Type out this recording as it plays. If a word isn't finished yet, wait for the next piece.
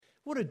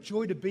What a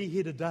joy to be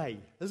here today,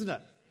 isn't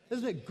it?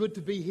 Isn't it good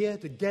to be here,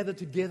 to gather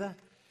together?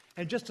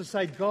 And just to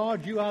say,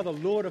 God, you are the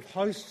Lord of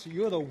hosts.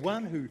 You're the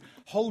one who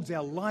holds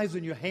our lives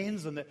in your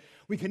hands, and that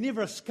we can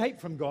never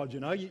escape from God, you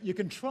know. You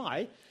can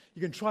try.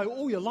 You can try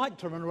all you like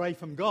to run away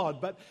from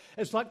God, but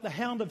it's like the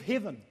hound of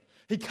heaven.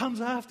 He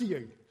comes after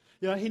you.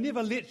 You know, he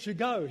never lets you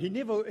go. He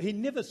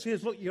never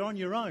says, look, you're on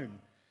your own.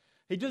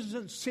 He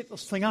doesn't set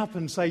this thing up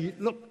and say,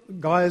 look,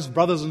 guys,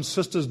 brothers and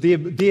sisters,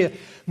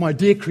 my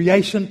dear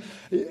creation,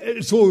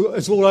 it's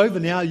all over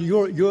now.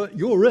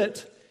 You're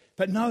it.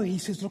 But no, he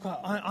says, look,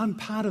 I'm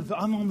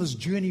on this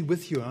journey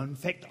with you. In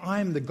fact,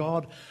 I am the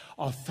God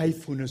of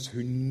faithfulness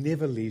who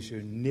never leaves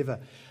you, never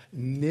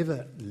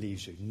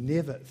leaves you,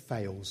 never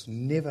fails,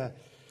 never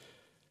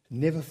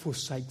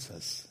forsakes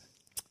us.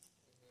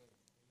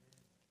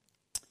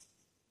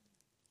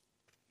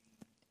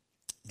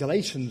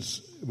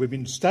 Galatians, we've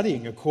been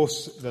studying, of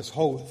course, this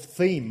whole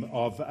theme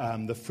of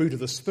the fruit of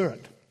the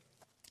Spirit.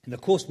 And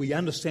of course, we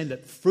understand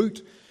that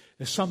fruit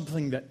is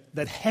something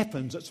that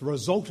happens, it's a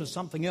result of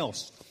something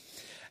else.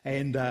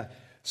 And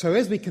so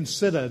as we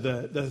consider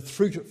the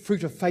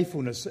fruit of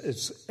faithfulness,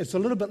 it's a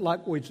little bit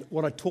like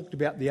what I talked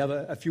about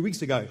a few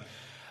weeks ago,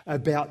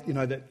 about, you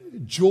know,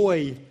 that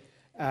joy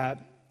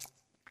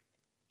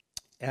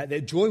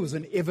was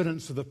an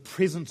evidence of the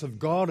presence of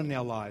God in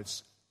our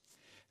lives.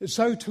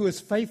 So too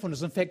is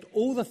faithfulness. In fact,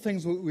 all the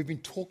things we've been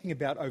talking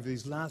about over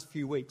these last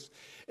few weeks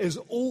is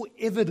all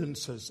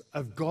evidences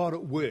of God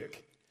at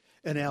work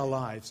in our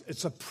lives.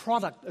 It's a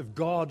product of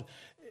God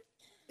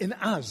in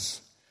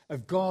us,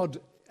 of God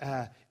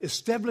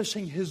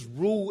establishing His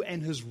rule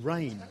and His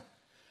reign,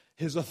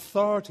 His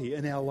authority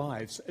in our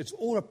lives. It's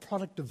all a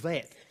product of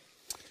that.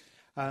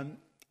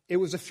 It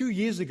was a few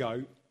years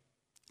ago,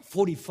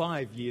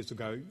 45 years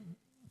ago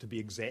to be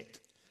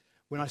exact,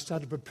 when I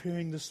started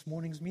preparing this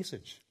morning's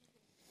message.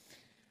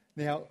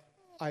 Now,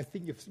 I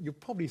think you'll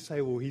probably say,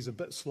 well, he's a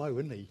bit slow,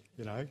 isn't he?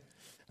 You know.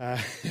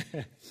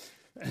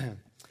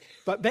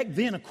 But back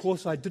then, of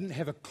course, I didn't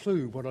have a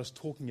clue what I was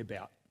talking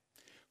about.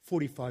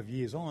 45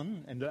 years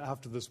on, and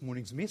after this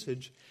morning's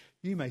message,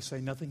 you may say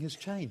nothing has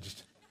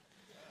changed.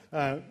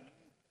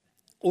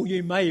 Or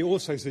you may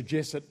also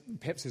suggest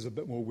that perhaps there's a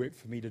bit more work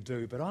for me to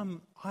do. But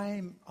I'm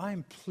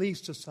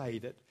pleased to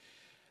say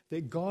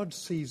that God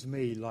sees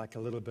me like a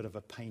little bit of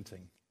a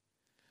painting.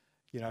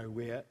 You know,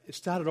 where it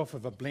started off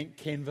with a blank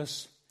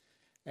canvas,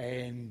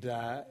 and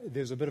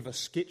there's a bit of a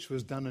sketch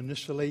was done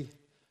initially,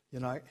 you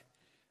know,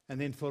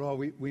 and then thought,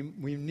 we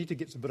need to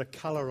get a bit of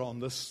colour on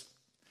this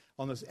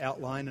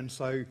outline, and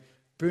so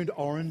burnt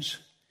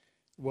orange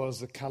was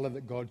the colour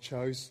that God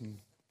chose, and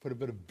put a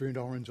bit of burnt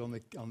orange on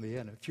there,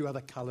 and a few other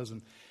colours,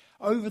 and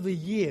over the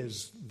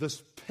years,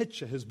 this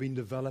picture has been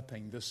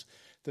developing. This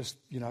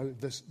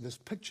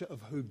picture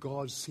of who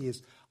God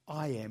says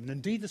I am, and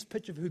indeed this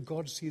picture of who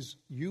God says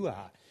you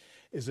are,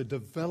 is a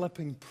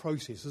developing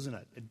process, isn't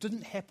it? It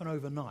didn't happen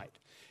overnight.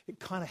 It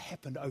kind of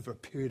happened over a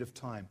period of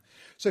time.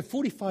 So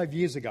 45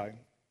 years ago,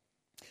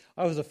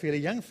 I was a fairly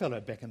young fellow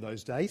back in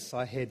those days.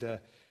 I had a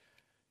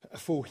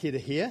full head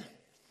of hair.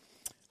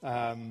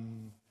 I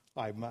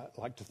might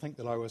like to think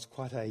that I was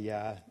quite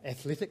a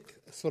athletic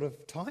sort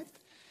of type.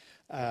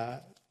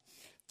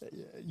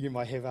 You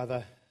might have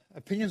other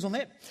opinions on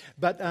that.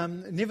 But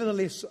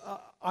nevertheless,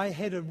 I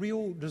had a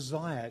real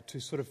desire to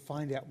sort of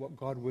find out what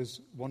God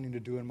was wanting to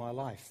do in my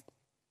life.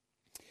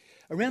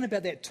 Around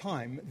about that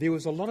time, there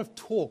was a lot of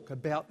talk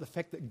about the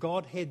fact that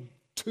God had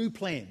two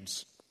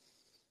plans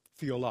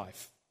for your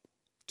life.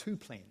 Two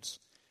plans.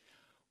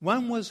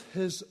 One was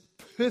His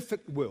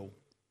perfect will.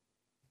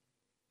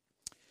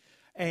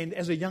 And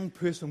as a young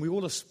person, we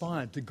all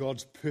aspired to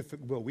God's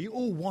perfect will. We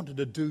all wanted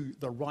to do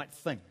the right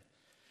thing.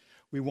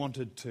 We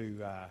wanted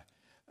to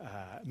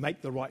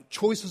make the right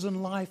choices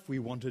in life. We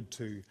wanted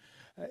to,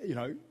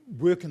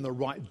 work in the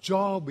right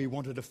job. We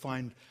wanted to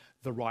find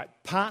the right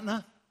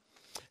partner.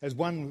 As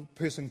one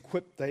person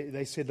quipped,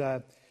 they said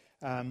that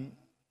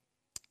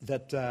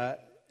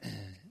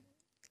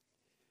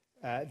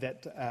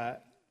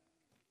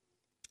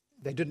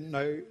they didn't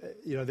know,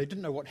 they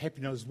didn't know what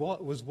happiness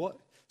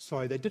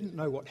they didn't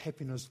know what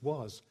happiness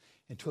was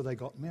until they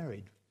got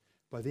married.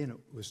 By then it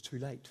was too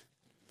late.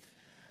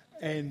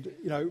 And,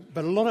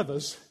 but a lot of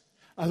us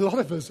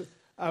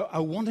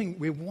are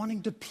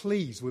wanting to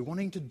please. We're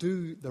wanting to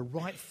do the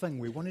right thing.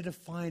 We're wanting to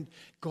find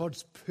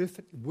God's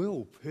perfect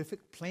will,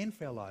 perfect plan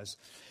for our lives.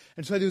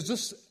 And so there's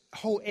this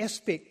whole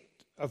aspect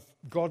of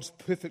God's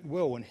perfect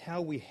will and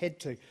how we had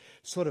to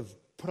sort of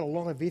put a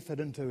lot of effort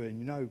into it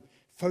and,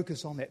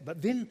 focus on that.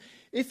 But then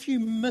if you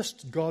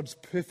missed God's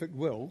perfect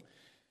will,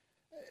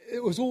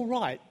 it was all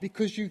right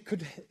because you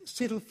could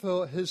settle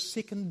for His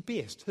second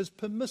best, His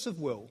permissive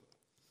will.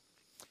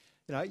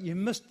 You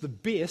missed the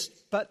best,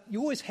 but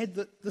you always had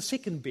the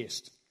second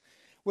best.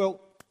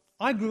 Well,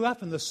 I grew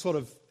up in this sort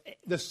of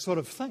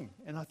thing,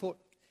 and I thought,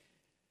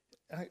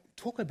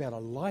 talk about a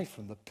life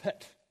from the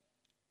pit.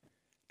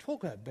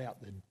 Talk about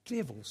the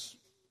devil's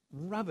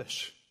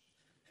rubbish.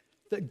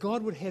 That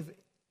God would have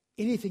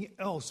anything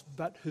else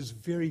but His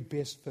very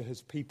best for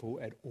His people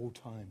at all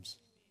times.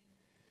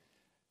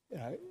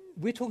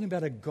 We're talking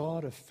about a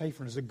God of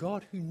faithfulness, a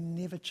God who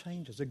never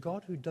changes, a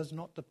God who does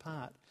not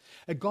depart,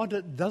 a God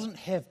that doesn't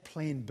have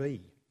plan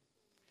B.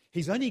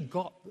 He's only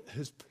got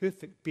his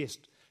perfect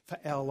best for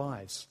our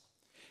lives.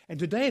 And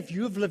today, if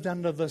you have lived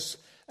under this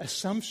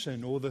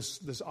assumption or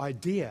this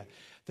idea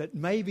that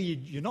maybe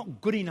you're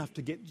not good enough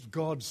to get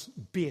God's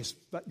best,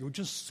 but you'll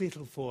just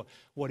settle for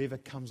whatever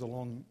comes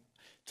along,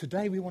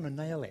 today we want to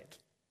nail that.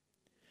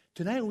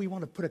 Today we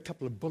want to put a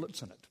couple of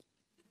bullets in it.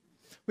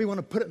 We want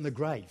to put it in the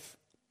grave.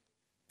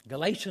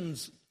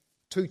 Galatians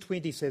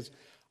 2:20 says,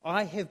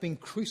 I have been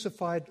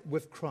crucified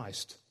with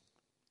Christ,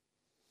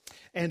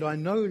 and I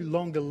no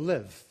longer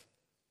live,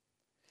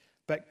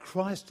 but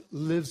Christ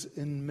lives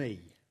in me.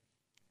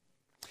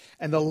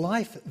 And the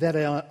life that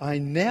I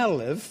now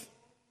live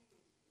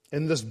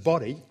in this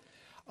body,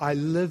 I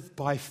live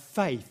by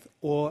faith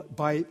or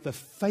by the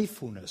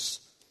faithfulness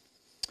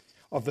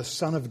of the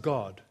Son of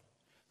God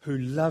who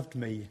loved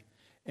me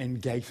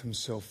and gave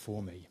himself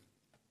for me.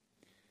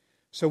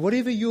 So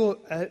whatever you're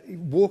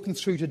walking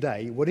through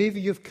today, whatever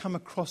you've come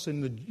across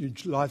in your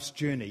life's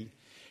journey,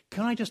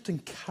 can I just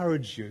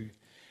encourage you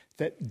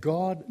that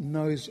God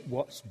knows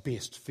what's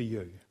best for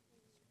you.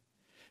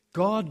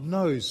 God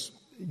knows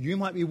you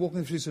might be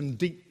walking through some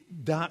deep,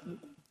 dark,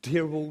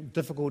 terrible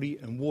difficulty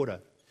and water,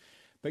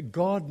 but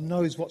God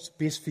knows what's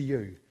best for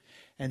you.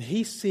 And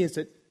he says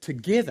that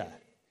together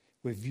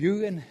with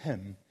you and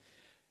him,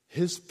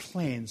 his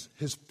plans,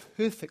 his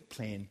perfect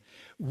plan,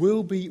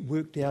 will be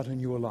worked out in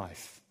your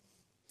life.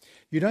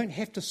 You don't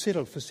have to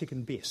settle for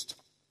second best.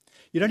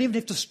 You don't even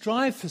have to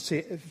strive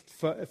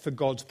for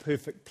God's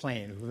perfect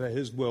plan, for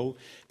his will,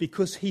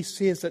 because he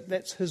says that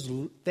that's his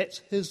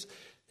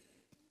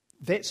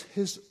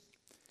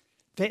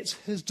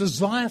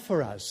desire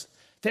for us.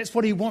 That's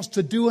what he wants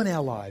to do in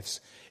our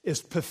lives,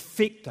 is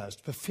perfect us,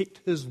 perfect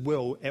his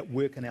will at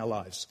work in our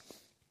lives.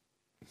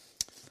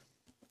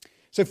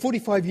 So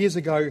 45 years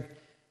ago,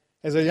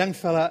 as a young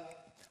fella,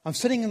 I'm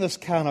sitting in this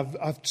car, and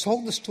I've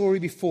told the story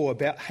before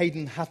about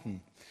Hayden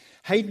Hutton.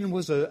 Hayden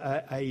was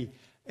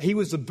he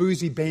was a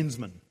boozy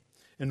bandsman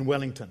in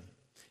Wellington.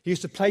 He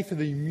used to play for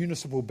the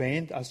municipal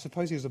band. I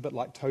suppose he was a bit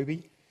like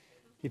Toby.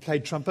 He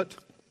played trumpet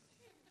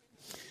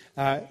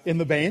in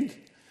the band.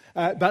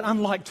 But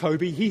unlike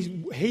Toby,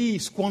 he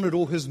squandered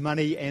all his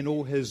money and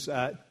all his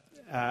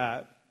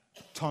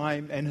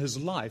time and his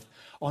life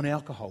on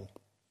alcohol.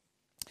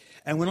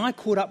 And when I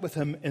caught up with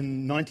him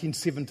in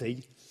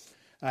 1970,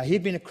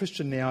 he'd been a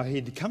Christian now.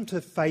 He'd come to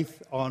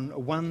faith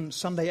on one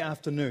Sunday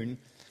afternoon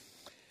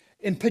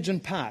in Pigeon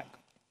Park.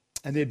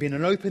 And there'd been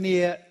an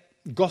open-air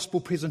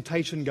gospel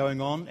presentation going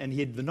on. And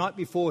the night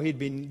before, he'd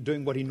been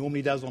doing what he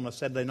normally does on a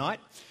Saturday night,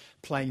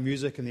 playing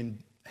music and then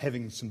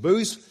having some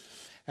booze.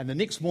 And the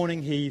next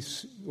morning,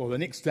 the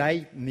next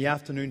day in the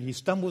afternoon, he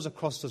stumbles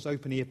across this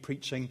open-air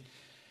preaching.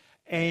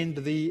 And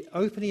the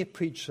open-air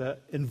preacher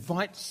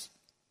invites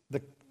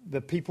the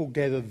people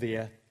gathered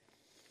there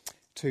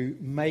to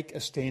make a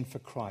stand for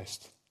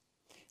Christ.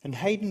 And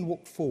Hayden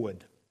walked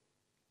forward.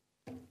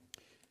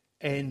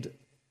 And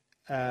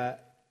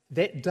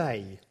that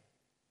day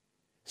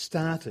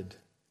started,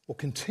 or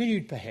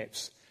continued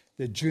perhaps,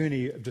 the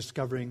journey of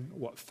discovering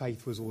what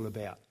faith was all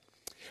about.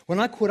 When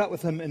I caught up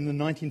with him in the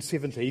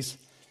 1970s,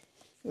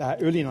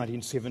 early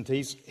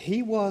 1970s,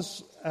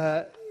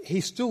 he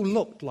still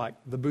looked like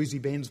the boozy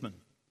bandsman.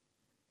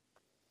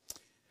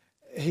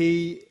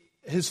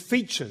 His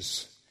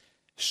features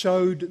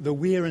showed the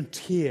wear and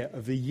tear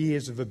of the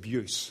years of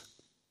abuse.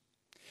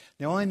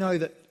 Now, I know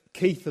that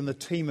Keith and the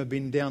team have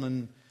been down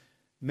in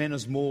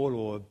Manners Mall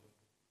or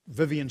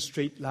Vivian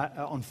Street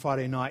on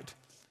Friday night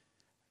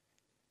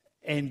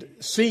and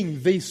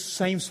seeing these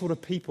same sort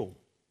of people,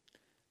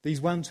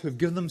 these ones who have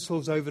given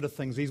themselves over to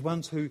things, these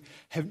ones who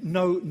have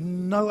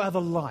no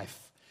other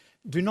life,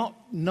 do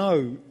not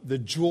know the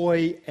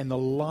joy and the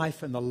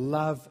life and the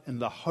love and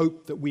the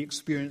hope that we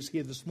experience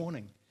here this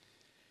morning.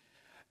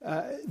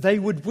 They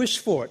would wish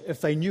for it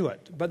if they knew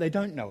it, but they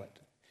don't know it.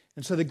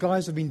 And so the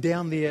guys have been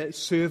down there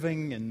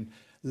serving and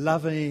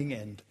loving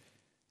and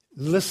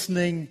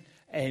listening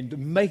and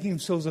making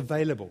themselves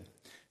available.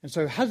 And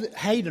so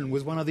Hayden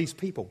was one of these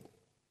people.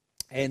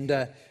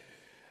 And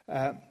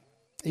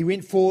he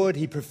went forward,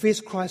 he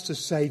professed Christ as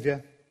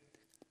Saviour,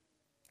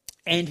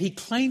 and he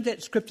claimed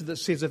that scripture that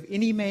says, if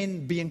any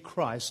man be in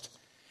Christ,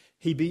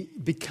 he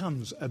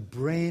becomes a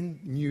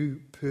brand new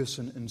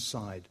person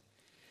inside.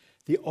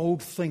 The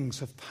old things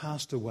have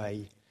passed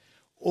away,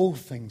 all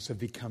things have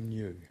become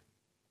new.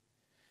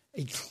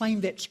 He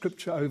claimed that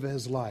scripture over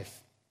his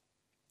life.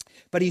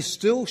 But he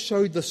still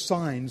showed the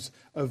signs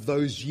of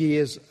those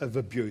years of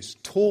abuse.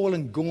 Tall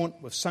and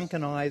gaunt with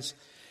sunken eyes,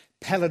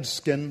 pallid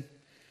skin,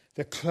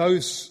 the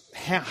clothes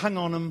hung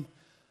on him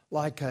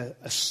like a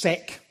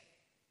sack.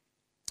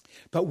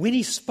 But when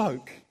he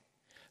spoke,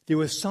 there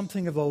was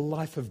something of the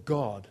life of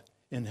God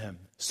in him,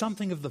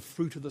 something of the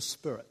fruit of the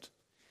Spirit.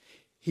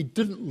 He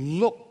didn't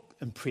look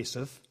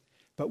impressive,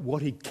 but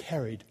what he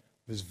carried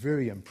was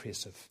very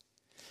impressive.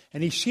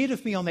 And he shared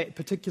with me on that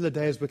particular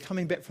day as we're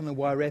coming back from the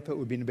Wairarapa, it would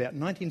have been about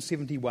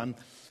 1971,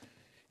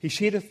 He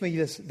shared with me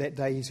that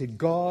day, he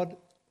said,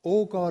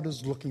 all God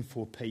is looking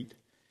for, Pete,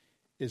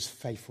 is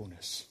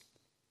faithfulness.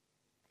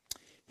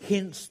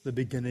 Hence the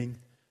beginning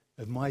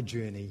of my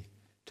journey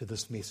to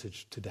this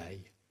message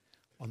today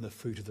on the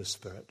fruit of the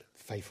Spirit,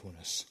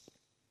 faithfulness.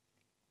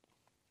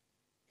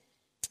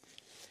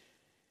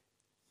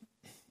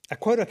 A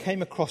quote I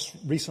came across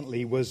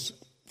recently was,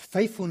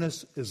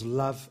 faithfulness is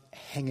love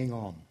hanging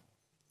on.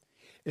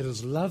 It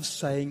is love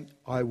saying,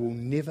 I will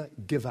never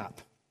give up.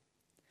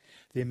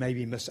 There may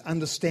be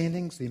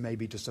misunderstandings, there may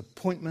be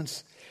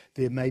disappointments,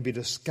 there may be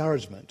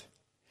discouragement,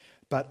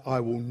 but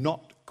I will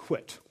not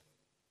quit.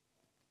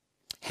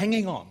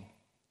 Hanging on.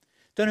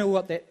 Don't know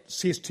what that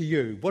says to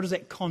you. What does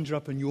that conjure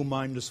up in your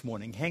mind this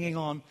morning? Hanging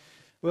on.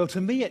 Well, to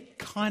me it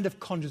kind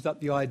of conjures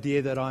up the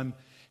idea that I'm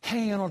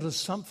hanging on to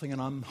something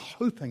and I'm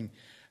hoping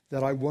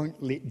that I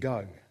won't let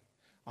go.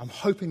 I'm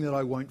hoping that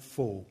I won't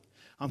fall.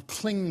 I'm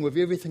clinging with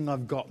everything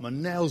I've got. My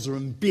nails are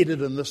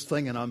embedded in this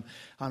thing and I'm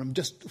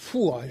just,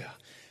 no,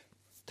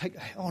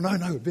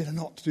 better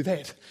not do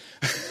that.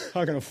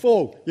 I'm going to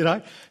fall,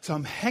 So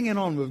I'm hanging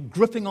on,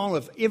 gripping on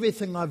with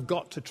everything I've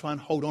got to try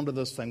and hold on to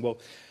this thing. Well,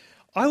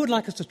 I would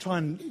like us to try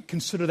and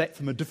consider that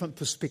from a different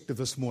perspective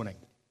this morning.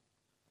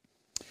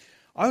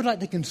 I would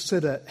like to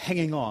consider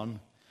hanging on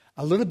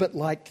a little bit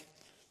like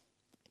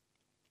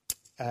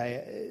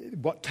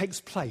what takes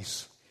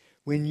place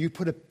when you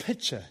put a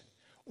picture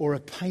or a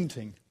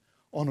painting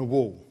on a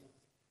wall.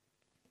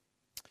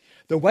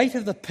 The weight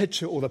of the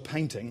picture or the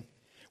painting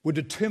would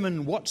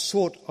determine what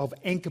sort of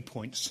anchor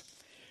points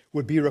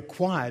would be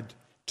required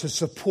to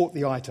support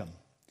the item,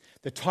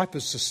 the type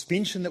of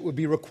suspension that would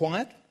be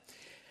required,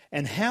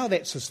 and how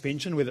that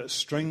suspension, whether it's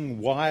string,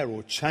 wire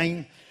or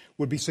chain,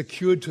 would be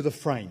secured to the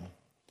frame.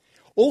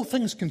 All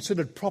things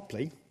considered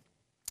properly,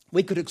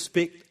 we could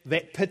expect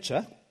that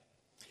picture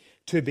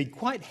to be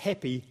quite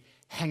happy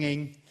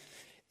hanging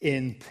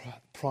in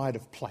pride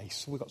of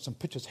place. We've got some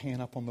pictures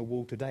hanging up on the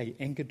wall today,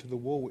 anchored to the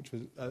wall, which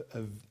was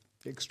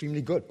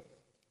extremely good.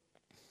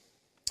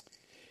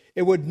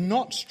 It would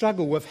not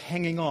struggle with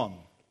hanging on,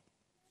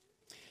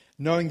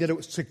 knowing that it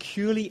was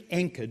securely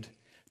anchored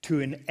to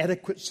an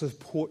adequate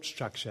support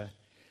structure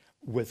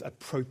with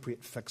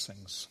appropriate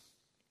fixings.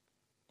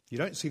 You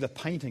don't see the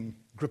painting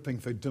gripping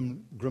for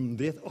grim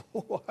death.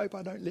 Oh, I hope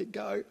I don't let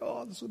go.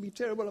 Oh, this would be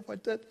terrible if I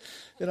did.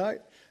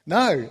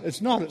 No,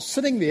 it's not. It's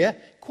sitting there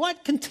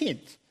quite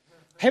content.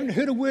 Haven't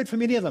heard a word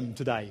from any of them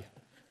today.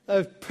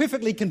 They're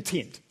perfectly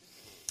content.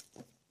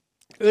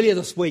 Earlier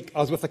this week, I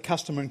was with a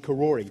customer in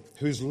Karori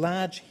whose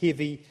large,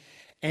 heavy,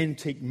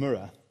 antique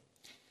mirror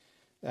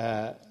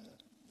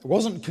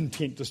wasn't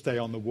content to stay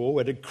on the wall.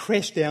 It had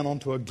crashed down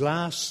onto a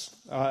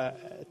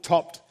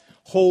glass-topped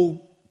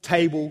hall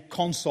table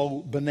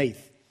console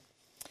beneath.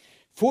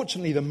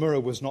 Fortunately, the mirror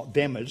was not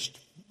damaged,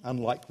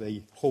 unlike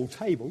the hall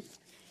table.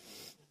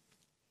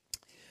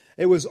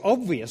 It was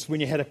obvious when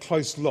you had a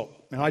close look,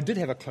 and I did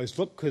have a close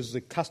look because the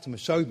customer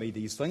showed me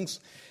these things.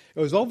 It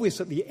was obvious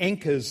that the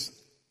anchors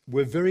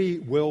were very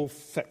well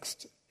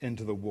fixed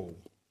into the wall.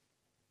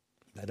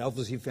 They'd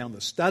obviously found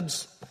the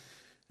studs,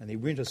 and there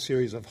weren't a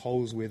series of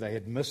holes where they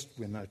had missed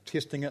when they were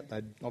testing it.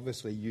 They'd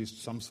obviously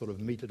used some sort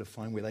of meter to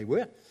find where they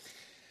were.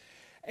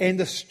 And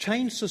this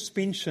chain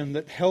suspension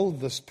that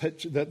held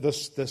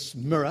this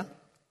mirror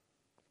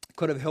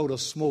could have held a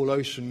small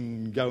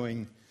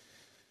ocean-going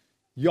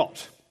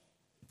yacht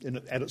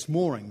at its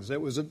moorings.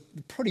 It was a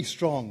pretty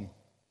strong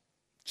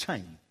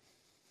chain.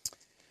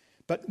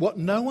 But what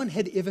no one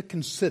had ever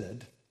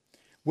considered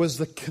was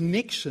the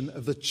connection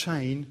of the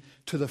chain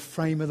to the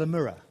frame of the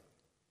mirror.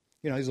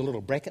 There's a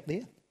little bracket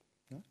there,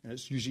 and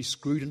it's usually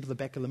screwed into the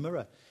back of the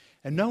mirror.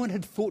 And no one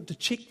had thought to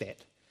check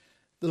that.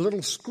 The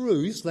little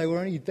screws, they were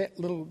only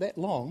that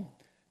long,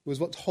 was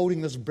what's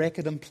holding this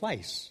bracket in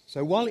place.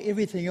 So while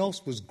everything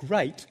else was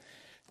great,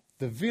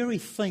 the very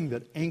thing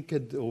that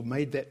anchored or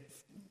made that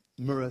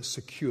mirror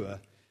secure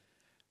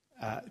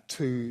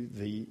to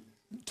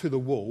the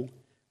wall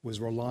was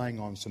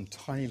relying on some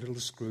tiny little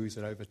screws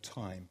that over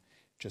time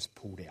just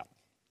pulled out.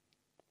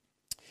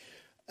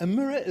 A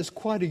mirror is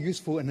quite a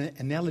useful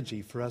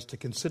analogy for us to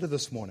consider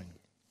this morning.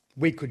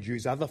 We could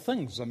use other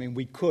things.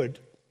 We could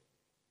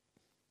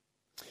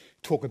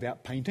talk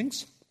about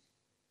paintings.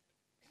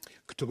 We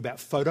could talk about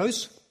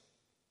photos.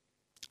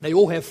 They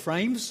all have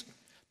frames.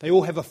 They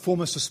all have a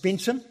form of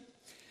suspension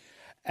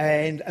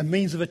and a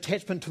means of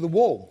attachment to the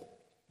wall.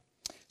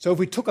 So if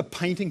we took a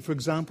painting, for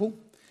example,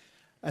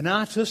 an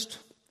artist,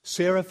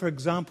 Sarah, for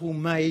example,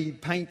 may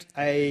she'd paint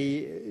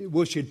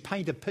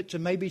a picture.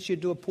 Maybe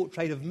she'd do a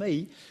portrait of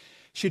me.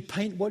 She'd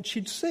paint what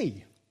she'd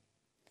see.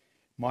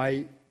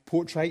 My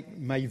portrait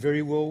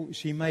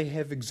she may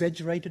have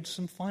exaggerated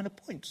some finer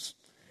points.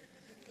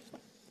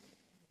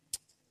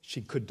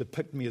 She could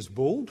depict me as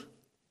bald.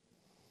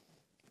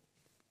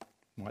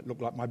 Might look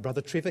like my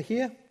brother Trevor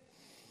here.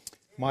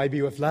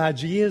 Maybe with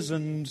large ears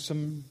and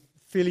some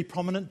fairly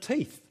prominent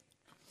teeth.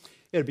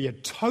 It'd be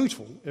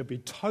totally,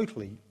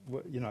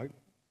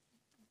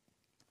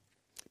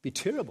 be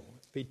terrible.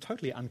 It'd be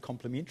totally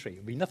uncomplimentary.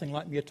 It'd be nothing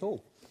like me at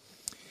all.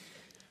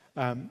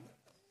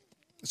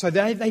 So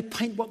they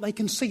paint what they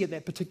can see at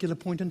that particular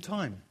point in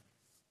time.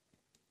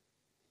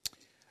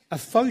 A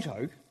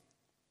photo,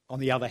 on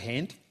the other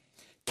hand,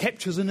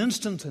 captures an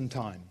instant in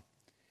time.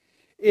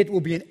 It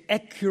will be an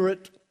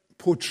accurate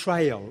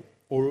portrayal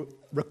or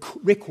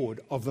record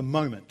of the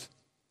moment.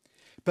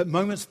 But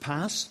moments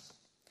pass,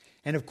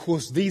 and of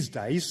course these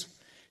days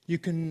you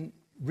can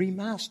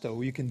remaster,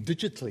 or you can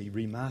digitally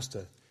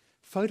remaster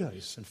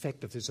photos. In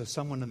fact, if there's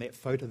someone in that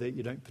photo that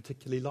you don't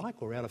particularly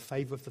like or out of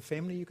favour with the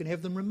family, you can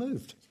have them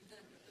removed.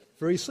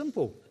 Very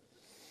simple.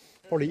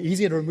 Probably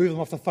easier to remove them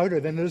off the photo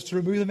than it is to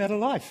remove them out of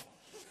life.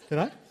 You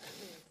know?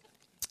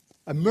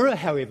 A mirror,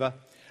 however,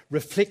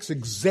 reflects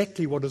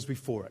exactly what is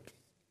before it.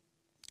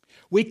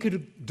 We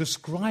could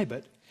describe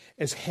it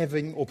as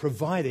having or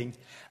providing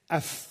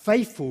a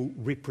faithful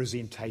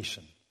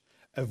representation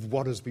of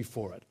what is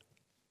before it.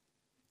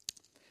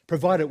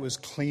 Provided it was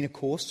clean, of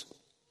course,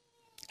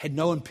 had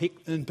no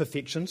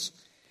imperfections,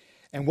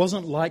 and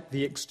wasn't like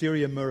the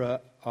exterior mirror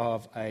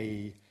of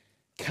a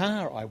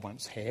car I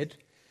once had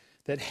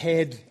that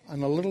had,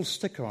 and a little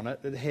sticker on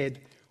it, that had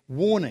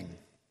warning.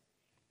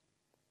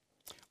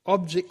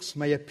 Objects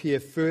may appear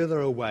further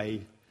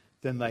away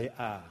than they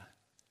are.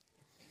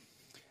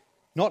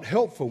 Not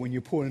helpful when you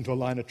pull into a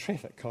line of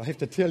traffic, I have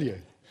to tell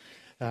you.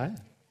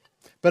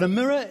 But a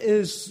mirror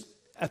is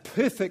a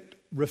perfect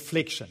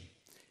reflection.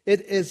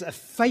 It is a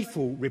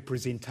faithful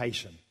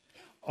representation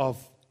of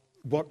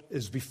what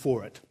is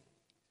before it.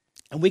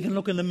 And we can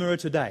look in the mirror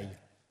today.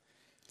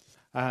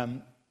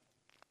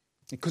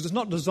 Because it's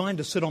not designed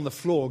to sit on the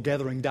floor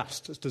gathering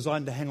dust. It's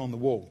designed to hang on the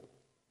wall.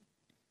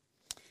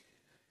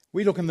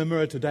 We look in the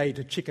mirror today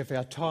to check if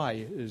our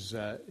tie is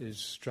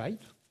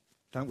straight,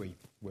 don't we?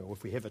 Well,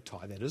 if we have a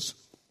tie, that is.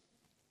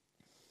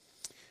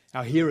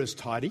 Our hair is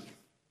tidy,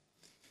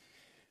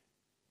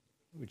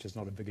 which is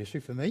not a big issue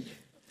for me.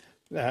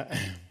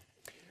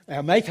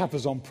 Our makeup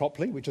is on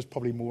properly, which is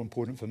probably more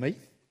important for me.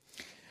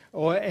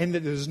 And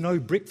that there's no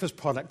breakfast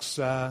products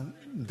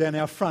down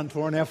our front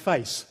or on our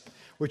face,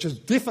 which is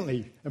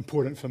definitely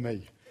important for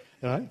me.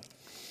 You know?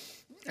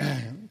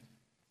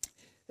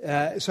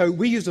 So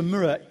we use a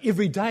mirror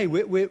every day.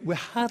 We're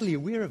hardly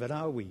aware of it,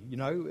 are we? You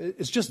know,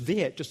 it's just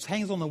there. It just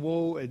hangs on the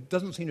wall. It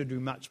doesn't seem to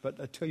do much, but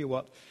I tell you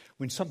what,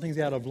 when something's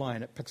out of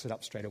line, it picks it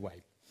up straight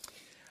away.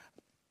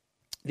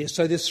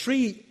 So there's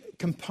three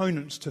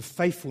components to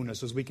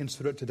faithfulness as we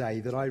consider it today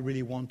that I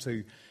really want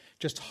to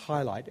just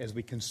highlight as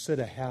we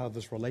consider how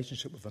this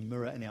relationship with a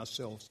mirror and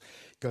ourselves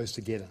goes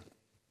together.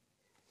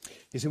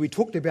 You see, we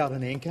talked about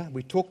an anchor,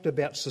 we talked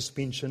about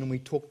suspension, and we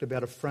talked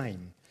about a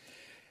frame.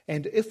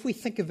 And if we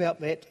think about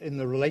that in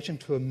the relation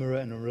to a mirror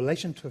and in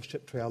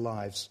relationship to our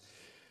lives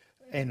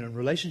and in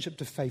relationship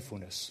to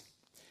faithfulness,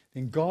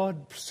 then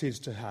God says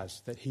to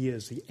us that He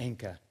is the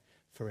anchor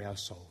for our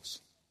souls.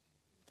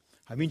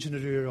 I mentioned it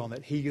earlier on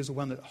that He is the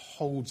one that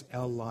holds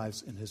our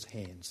lives in His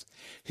hands.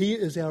 He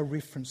is our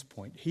reference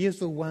point. He is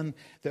the one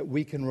that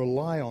we can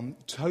rely on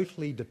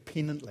totally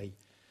dependently.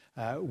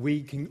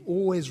 We can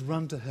always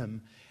run to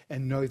Him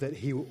and know that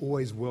He will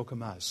always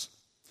welcome us.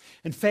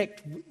 In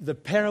fact, the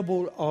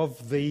parable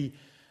of the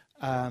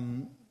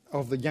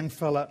young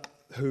fella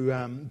who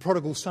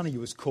prodigal son he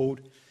was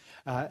called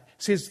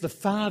says the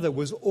father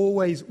was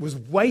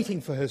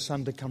waiting for his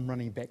son to come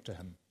running back to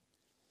him.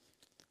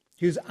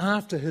 He was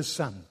after his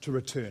son to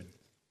return.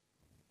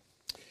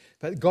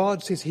 But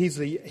God says He's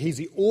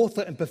the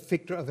author and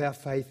perfecter of our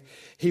faith.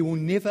 He will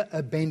never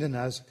abandon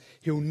us.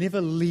 He will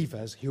never leave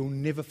us. He will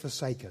never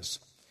forsake us.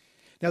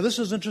 Now this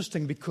is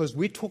interesting because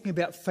we're talking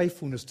about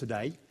faithfulness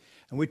today.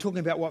 And we're talking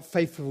about what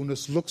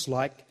faithfulness looks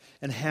like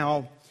and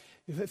how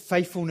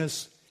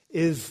faithfulness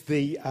is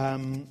the...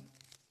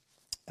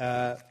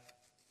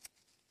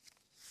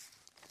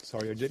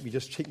 sorry, let me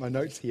just check my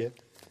notes here.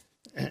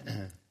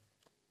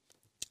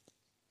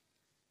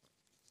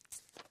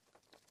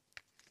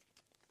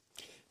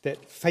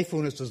 That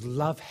faithfulness is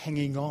love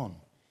hanging on.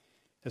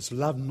 It's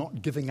love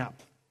not giving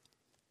up.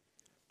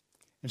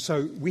 And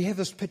so we have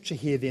this picture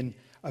here then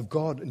of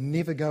God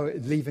never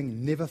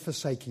leaving, never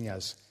forsaking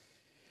us.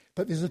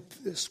 But there's a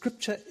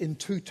scripture in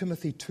 2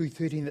 Timothy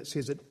 2:13 that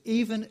says that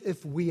even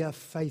if we are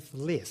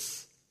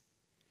faithless,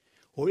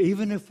 or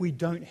even if we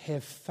don't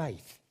have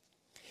faith,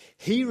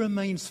 He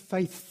remains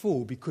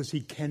faithful because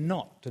He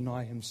cannot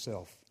deny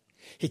Himself.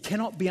 He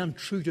cannot be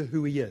untrue to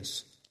who He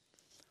is.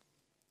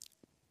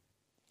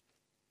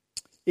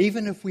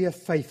 Even if we are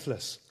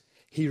faithless,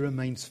 He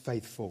remains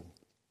faithful.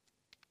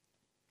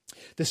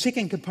 The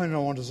second component I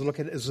want us to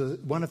look at is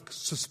one of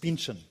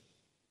suspension.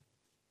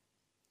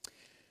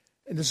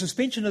 And the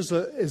suspension is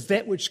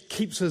that which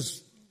keeps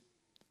us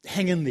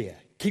hanging there,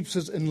 keeps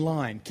us in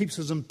line, keeps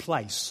us in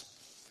place.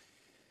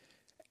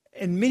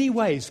 In many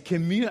ways,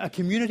 a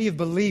community of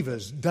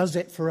believers does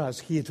that for us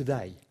here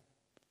today.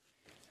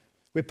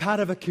 We're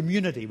part of a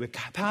community, we're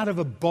part of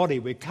a body,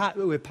 we're part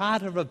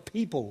of a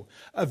people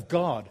of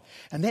God.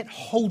 And that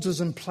holds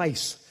us in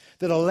place,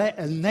 that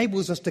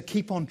enables us to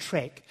keep on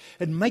track.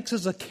 It makes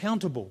us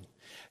accountable.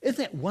 Isn't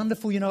that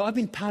wonderful? You know, I've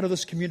been part of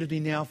this community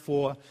now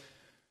for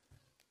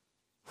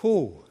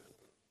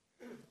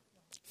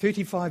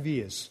 35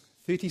 years.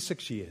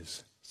 36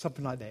 years,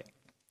 something like that.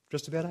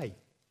 Just about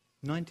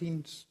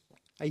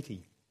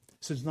 1980.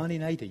 Since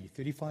 1980,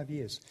 35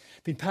 years.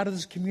 Been part of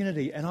this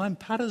community, and I'm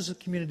part of this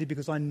community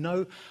because I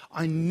know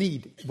I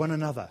need one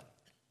another.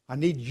 I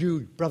need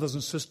you, brothers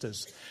and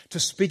sisters, to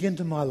speak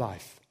into my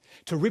life,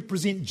 to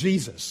represent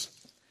Jesus,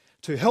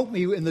 to help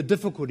me in the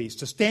difficulties,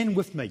 to stand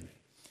with me,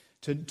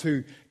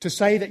 to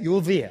say that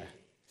you're there,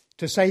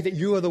 to say that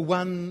you are the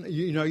one,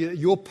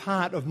 you're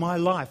part of my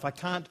life. I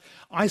can't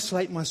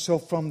isolate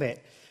myself from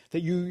that. That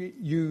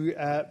you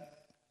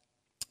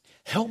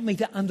help me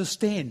to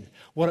understand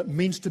what it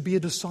means to be a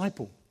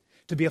disciple,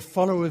 to be a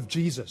follower of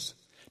Jesus,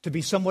 to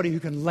be somebody who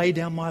can lay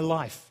down my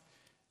life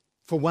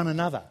for one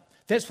another.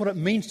 That's what it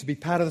means to be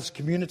part of this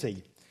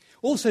community.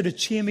 Also to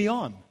cheer me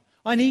on.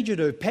 I need you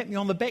to pat me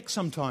on the back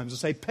sometimes and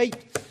say, Pete,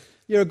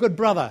 you're a good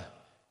brother.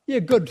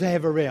 You're good to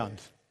have around.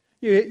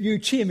 You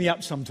cheer me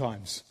up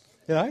sometimes.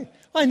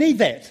 I need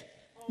that.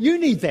 You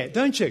need that,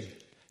 don't you?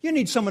 You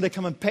need someone to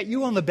come and pat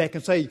you on the back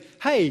and say,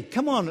 hey,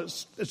 come on,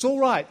 it's all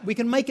right. We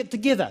can make it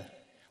together.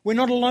 We're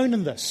not alone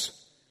in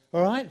this,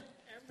 all right?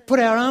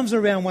 Put our arms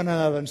around one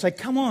another and say,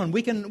 come on,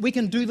 we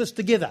can do this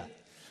together.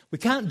 We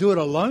can't do it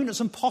alone. It's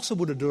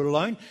impossible to do it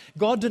alone.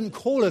 God didn't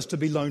call us to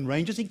be lone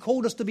rangers. He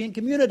called us to be in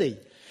community.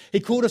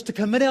 He called us to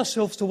commit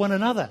ourselves to one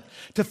another,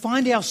 to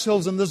find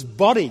ourselves in this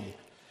body.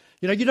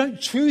 You don't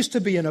choose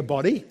to be in a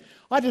body.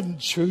 I didn't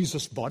choose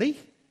this body.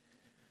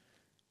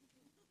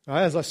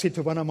 As I said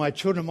to one of my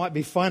children, it might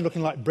be fine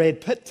looking like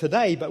Brad Pitt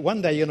today, but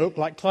one day you're going to look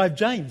like Clive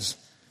James.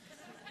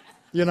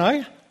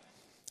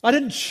 I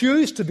didn't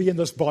choose to be in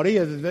this body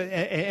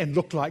and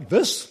look like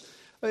this.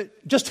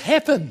 It just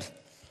happened.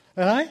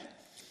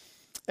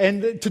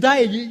 And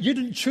today, you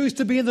didn't choose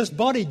to be in this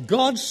body.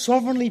 God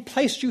sovereignly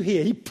placed you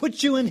here. He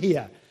put you in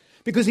here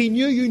because He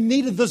knew you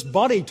needed this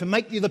body to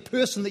make you the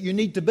person that you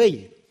need to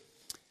be.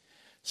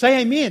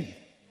 Say amen.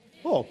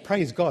 Oh,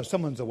 praise God,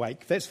 someone's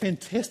awake. That's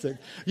fantastic.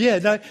 Yeah,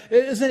 no,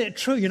 isn't it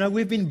true?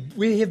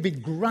 We have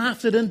been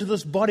grafted into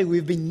this body.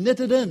 We've been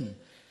knitted in.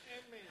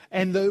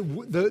 And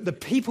the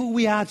people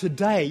we are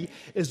today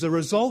is the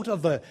result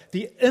of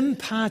the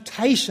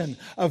impartation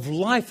of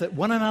life that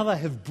one another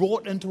have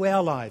brought into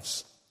our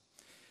lives.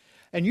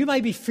 And you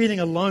may be feeling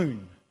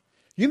alone.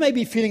 You may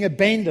be feeling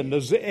abandoned,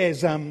 as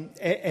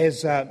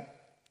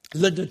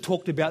Linda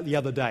talked about the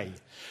other day.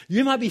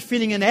 You might be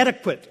feeling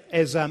inadequate,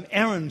 as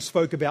Aaron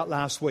spoke about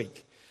last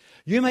week.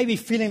 You may be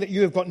feeling that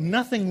you have got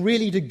nothing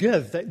really to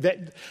give,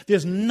 that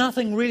there's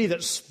nothing really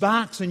that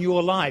sparks in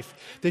your life,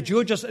 that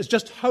it's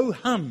just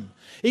ho-hum.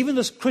 Even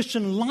this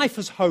Christian life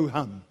is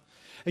ho-hum.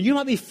 And you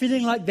might be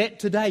feeling like that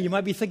today. You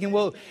might be thinking,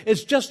 well,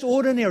 it's just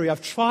ordinary.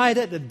 I've tried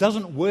it. It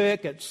doesn't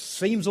work. It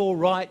seems all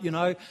right,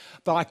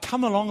 but I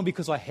come along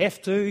because I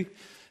have to.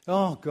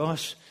 Oh,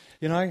 gosh,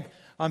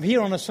 I'm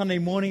here on a Sunday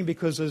morning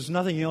because there's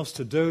nothing else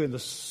to do, and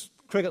the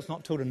cricket's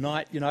not till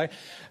tonight,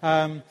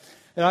 and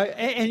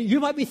you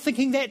might be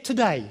thinking that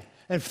today.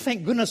 And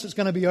thank goodness it's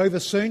going to be over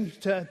soon.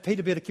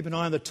 Peter better keep an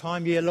eye on the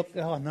time. Yeah, look,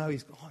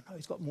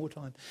 he's got more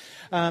time.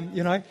 And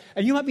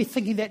you might be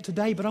thinking that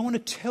today, but I want to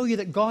tell you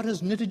that God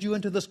has knitted you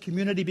into this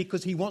community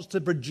because He wants to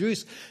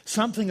produce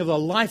something of the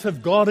life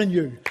of God in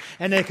you.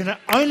 And it can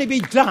only be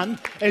done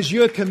as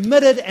you're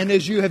committed and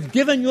as you have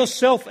given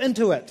yourself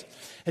into it.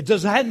 It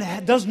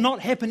does not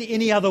happen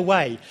any other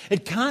way.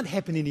 It can't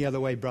happen any other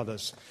way,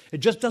 brothers. It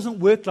just doesn't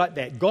work like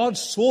that. God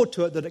saw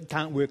to it that it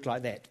can't work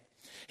like that.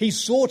 He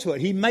saw to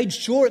it. He made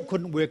sure it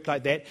couldn't work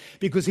like that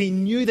because He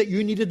knew that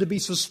you needed to be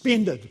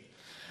suspended.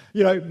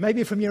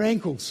 Maybe from your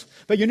ankles.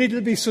 But you needed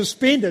to be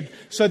suspended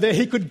so that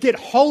He could get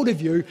hold of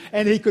you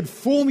and He could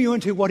form you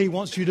into what He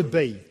wants you to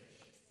be.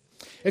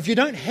 If you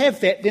don't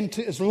have that, then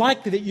it's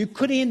likely that you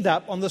could end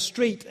up on the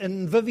street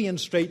in Vivian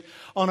Street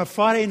on a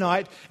Friday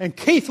night and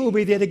Keith will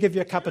be there to give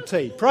you a cup of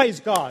tea.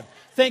 Praise God.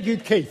 Thank you,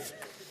 Keith.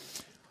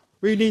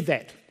 We need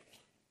that.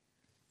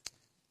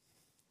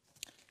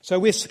 So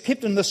we're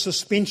kept in this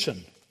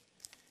suspension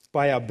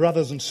by our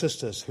brothers and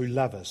sisters who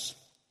love us.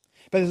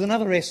 But there's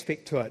another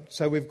aspect to it.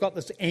 So we've got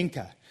this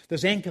anchor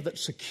that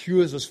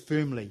secures us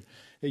firmly.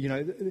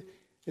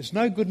 It's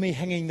no good me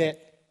hanging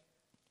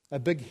a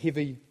big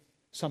heavy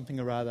something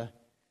or other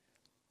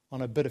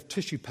on a bit of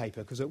tissue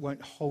paper because it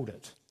won't hold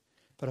it.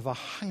 But if I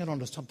hung it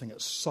onto something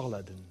that's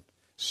solid and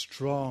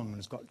strong and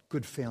has got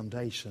good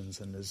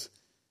foundations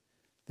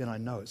then I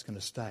know it's going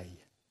to stay.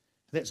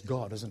 That's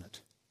God, isn't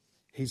it?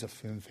 He's a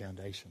firm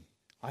foundation.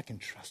 I can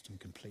trust Him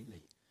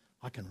completely.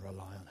 I can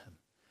rely on Him.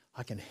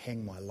 I can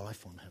hang my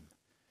life on Him.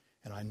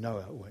 And I know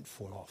it won't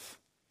fall off.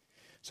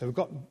 So we've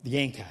got the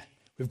anchor.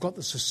 We've got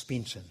the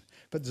suspension.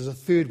 But there's a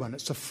third one.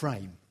 It's a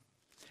frame.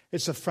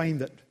 It's a frame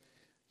that,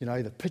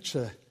 the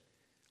picture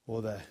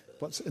or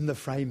what's in the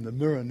frame, the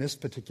mirror in this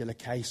particular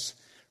case,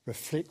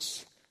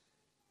 reflects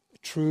a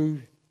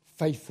true,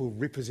 faithful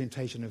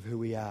representation of who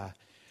we are.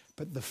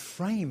 But the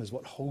frame is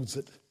what holds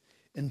it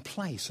in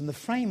place. And the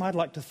frame, I'd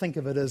like to think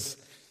of it as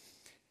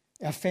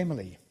our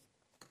family.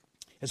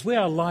 It's where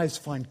our lives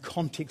find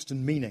context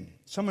and meaning.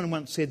 Someone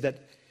once said that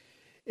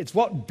it's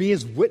what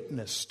bears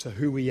witness to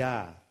who we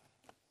are.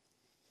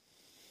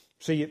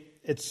 See,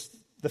 it's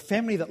the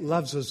family that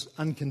loves us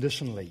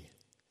unconditionally,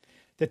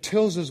 that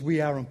tells us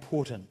we are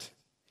important,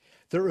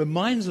 that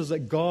reminds us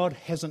that God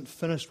hasn't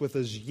finished with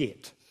us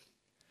yet,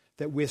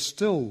 that we're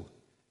still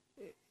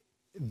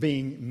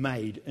being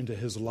made into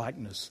his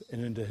likeness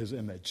and into his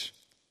image.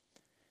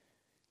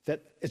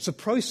 That it's a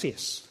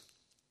process.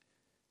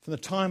 From the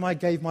time I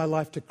gave my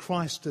life to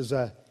Christ as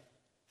a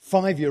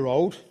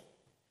 5-year-old,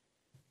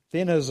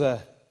 then as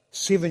a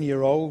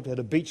 7-year-old at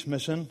a beach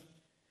mission,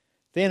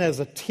 then as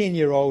a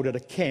 10-year-old at a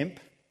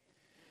camp,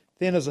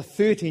 then as a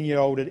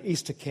 13-year-old at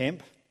Easter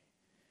camp,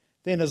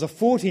 then as a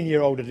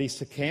 14-year-old at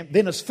Easter camp,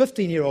 then as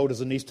 15-year-old as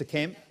an Easter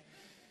camp,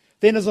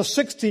 then as a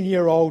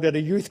 16-year-old at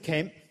a youth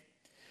camp,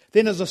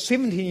 then as a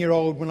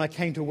 17-year-old when I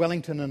came to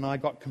Wellington and I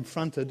got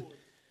confronted.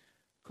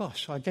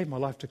 Gosh, I gave my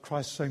life to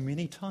Christ so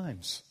many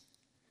times.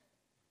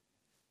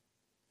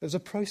 There's a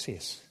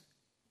process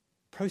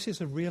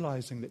of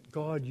realizing that,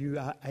 God, you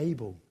are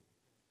able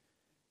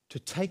to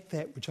take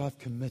that which I've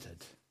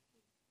committed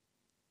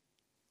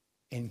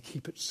and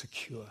keep it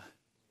secure.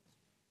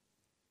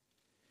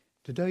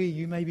 Today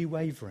you may be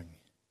wavering.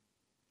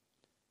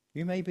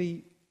 You may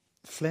be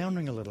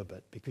floundering a little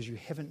bit because you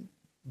haven't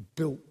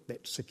built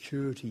that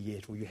security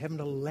yet, or you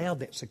haven't allowed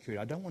that security.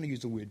 I don't want to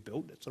use the word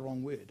built, that's the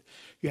wrong word.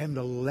 You haven't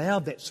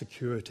allowed that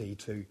security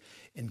to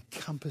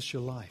encompass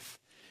your life,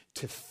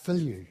 to fill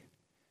you.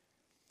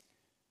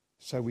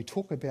 So we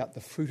talk about the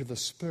fruit of the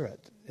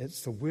Spirit.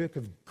 It's the work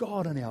of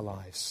God in our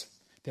lives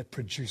that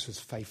produces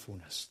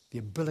faithfulness, the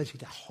ability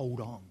to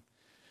hold on,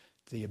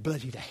 the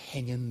ability to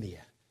hang in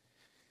there.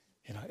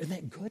 Isn't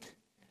that good?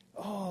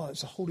 Oh,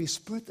 it's the Holy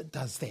Spirit that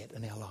does that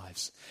in our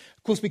lives.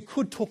 Of course, we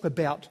could talk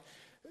about,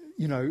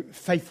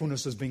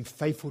 faithfulness as being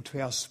faithful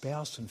to our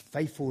spouse and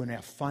faithful in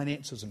our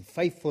finances and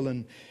faithful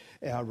in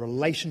our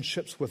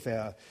relationships with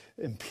our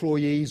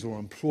employees or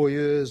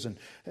employers, and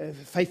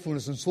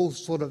faithfulness in all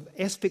sort of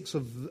aspects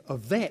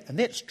of that. And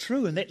that's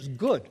true and that's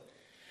good.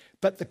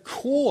 But the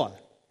core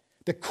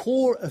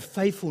of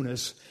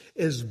faithfulness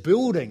is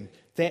building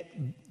that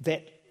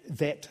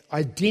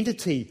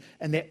identity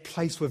and that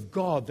place with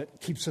God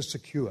that keeps us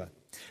secure.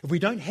 If we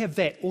don't have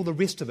that, all the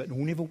rest of it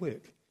will never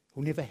work. It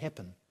will never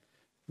happen.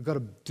 We've got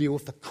to deal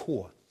with the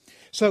core.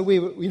 So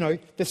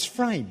this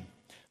frame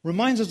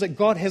reminds us that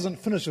God hasn't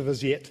finished with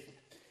us yet,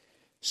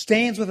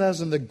 stands with us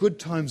in the good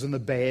times and the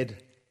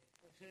bad,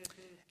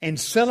 and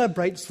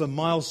celebrates the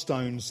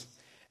milestones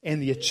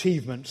and the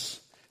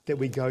achievements that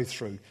we go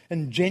through.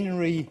 In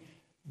January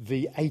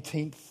the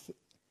 18th,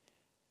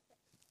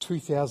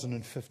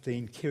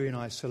 2015, Kerry and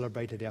I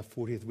celebrated our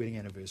 40th wedding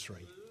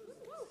anniversary.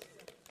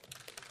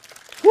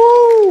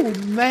 Woo,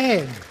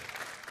 man!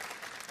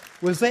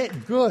 Was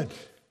that good?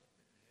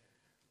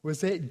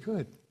 Was that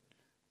good?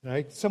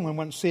 Someone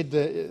once said,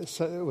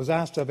 was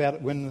asked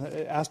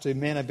a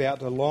man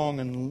about a long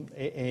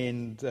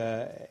and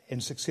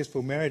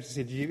successful marriage. He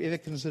said, "Did you ever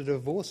consider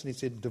divorce?" And he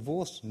said,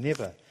 "Divorce,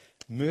 never.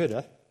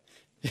 Murder."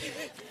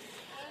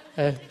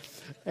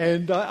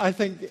 And I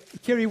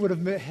think Kerry would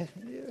have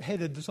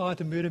had a desire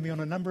to murder me on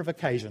a number of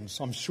occasions.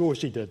 I'm sure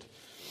she did.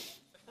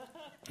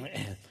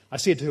 I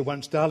said to her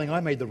once, "Darling, I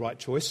made the right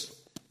choice."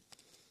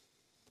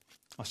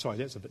 Oh, sorry,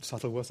 that's a bit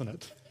subtle, wasn't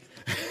it?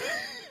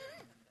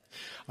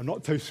 I'm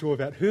not too sure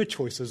about her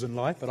choices in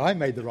life, but I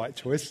made the right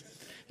choice,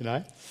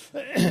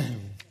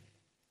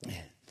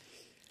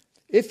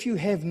 If you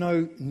have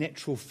no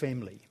natural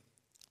family,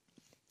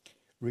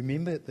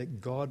 remember that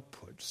God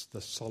puts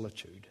the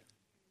solitude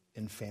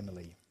in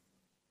family.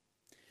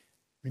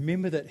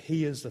 Remember that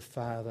He is the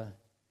father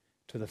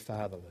to the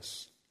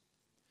fatherless.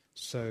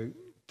 So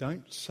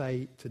don't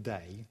say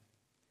today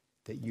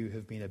that you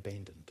have been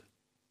abandoned.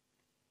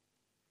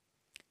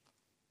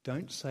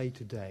 Don't say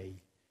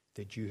today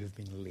that you have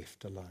been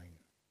left alone.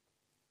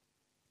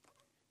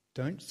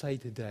 Don't say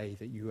today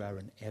that you are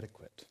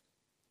inadequate,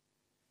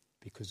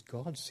 because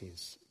God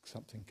says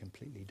something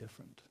completely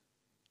different.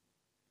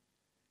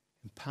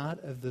 And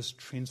part of this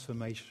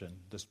transformation,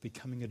 this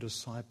becoming a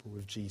disciple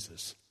of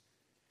Jesus,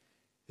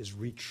 is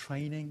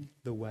retraining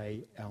the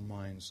way our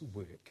minds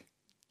work.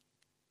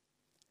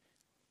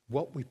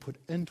 What we put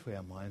into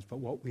our minds, but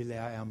what we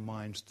allow our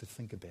minds to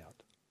think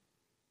about.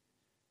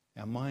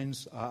 Our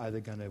minds are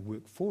either going to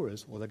work for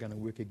us or they're going to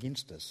work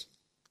against us.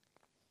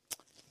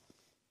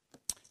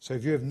 So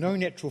if you have no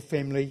natural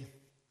family,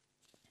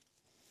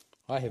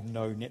 I have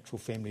no natural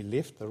family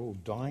left. They're all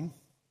dying.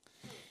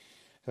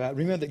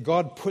 Remember that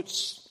God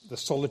puts the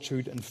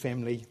solitude in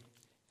family.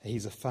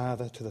 He's a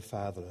father to the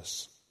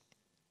fatherless.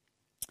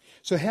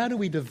 So how do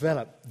we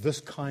develop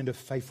this kind of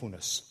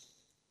faithfulness?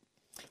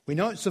 We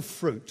know it's a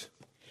fruit.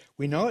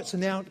 We know it's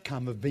an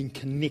outcome of being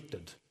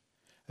connected,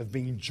 of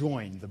being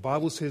joined. The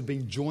Bible says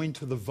being joined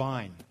to the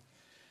vine.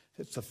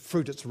 It's a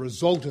fruit, it's a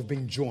result of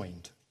being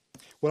joined.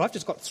 Well, I've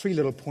just got 3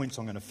 little points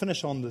I'm going to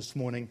finish on this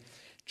morning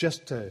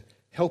just to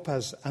help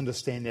us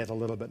understand that a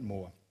little bit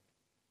more.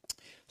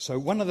 So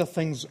one of the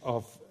things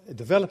of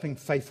developing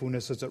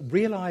faithfulness is to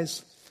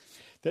realize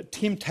that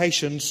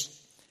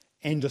temptations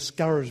and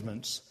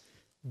discouragements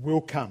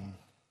will come.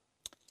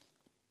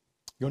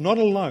 You're not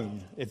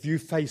alone if you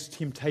face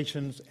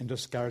temptations and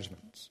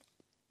discouragements.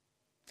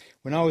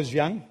 When I was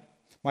young,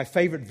 my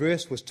favourite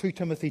verse was 2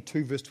 Timothy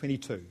 2 verse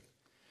 22.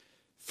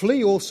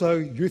 Flee also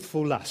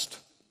youthful lust.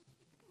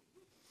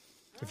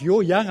 If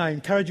you're young, I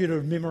encourage you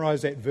to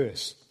memorise that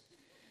verse.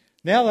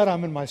 Now that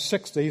I'm in my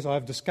 60s,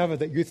 I've discovered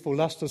that youthful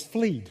lust has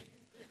fleed.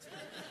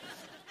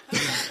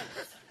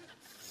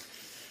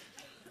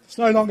 It's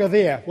no longer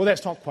there. Well,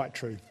 that's not quite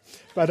true.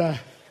 But I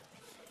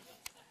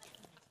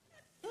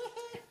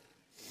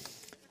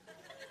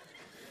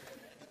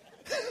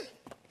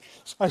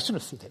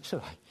shouldn't have said that,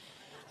 should I?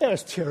 That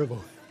was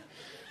terrible.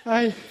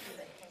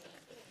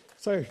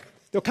 So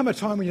there'll come a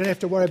time when you don't have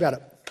to worry about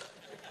it.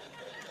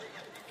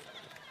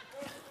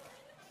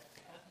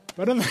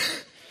 But in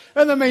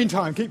the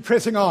meantime, keep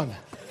pressing on.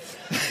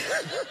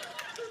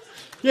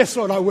 Yes,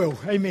 Lord, I will.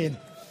 Amen.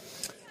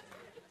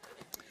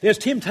 There's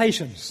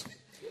temptations.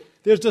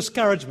 There's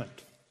discouragement.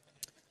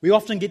 We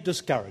often get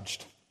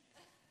discouraged.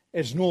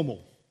 It's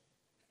normal.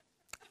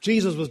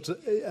 Jesus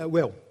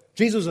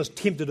was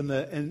tempted in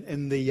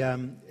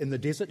the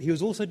desert. He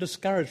was also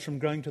discouraged from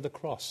going to the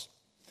cross.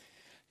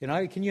 You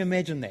know, can you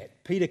imagine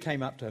that? Peter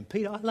came up to him.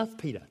 Peter, I love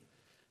Peter.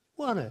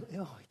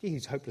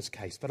 He's a hopeless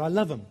case, but I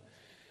love him.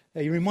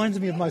 He reminds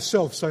me of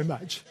myself so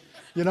much,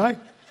 you know.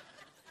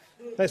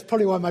 That's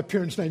probably why my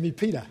parents named me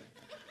Peter.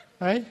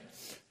 Hey?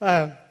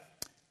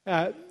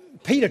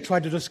 Peter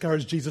tried to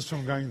discourage Jesus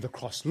from going to the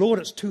cross. Lord,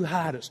 it's too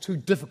hard, it's too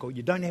difficult.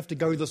 You don't have to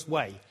go this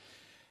way.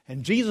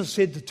 And Jesus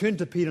turned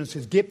to Peter and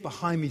says, get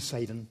behind me,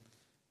 Satan.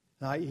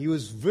 He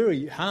was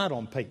very hard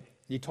on Pete.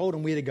 He told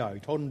him where to go. He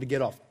told him to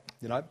get off.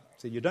 You know,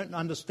 so you don't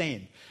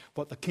understand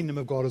what the kingdom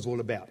of God is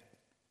all about.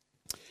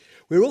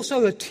 We're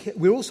also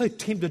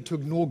tempted to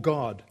ignore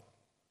God,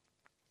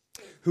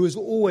 who is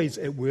always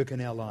at work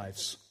in our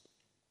lives.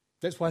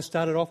 That's why I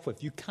started off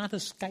with, you can't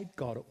escape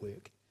God at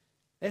work.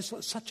 That's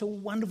such a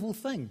wonderful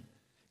thing.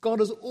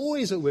 God is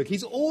always at work.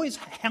 He's always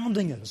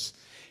hounding us.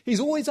 He's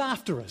always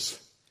after us.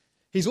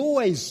 He's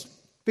always,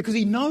 because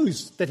he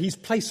knows that he's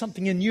placed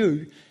something in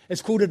you.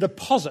 It's called a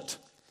deposit.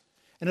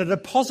 And a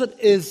deposit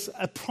is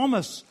a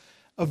promise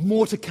of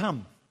more to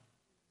come.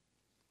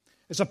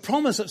 It's a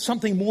promise that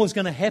something more is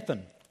going to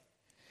happen.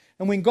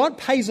 And when God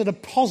pays a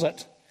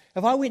deposit,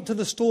 if I went to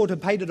the store to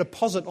pay the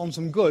deposit on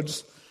some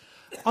goods,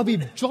 I'd be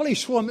jolly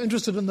sure I'm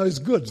interested in those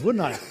goods,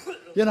 wouldn't I?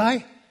 You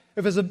know,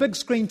 if there's a big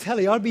screen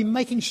telly, I'd be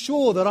making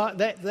sure that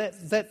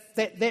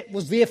that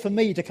was there for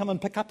me to come and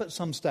pick up at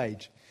some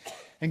stage.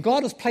 And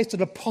God has placed a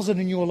deposit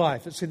in your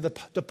life. It's in the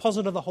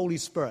deposit of the Holy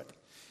Spirit.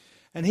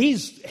 And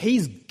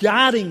He's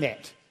guarding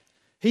that.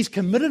 He's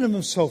committed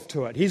himself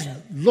to it. He's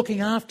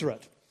looking after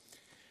it.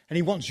 And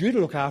He wants you to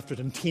look after it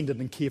and tend it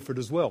and care for it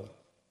as well.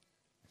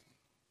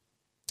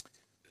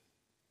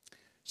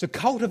 So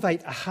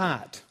cultivate a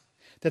heart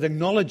that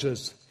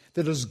acknowledges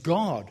that it is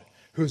God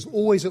who is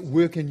always at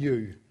work in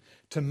you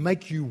to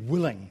make you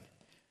willing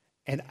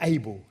and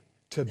able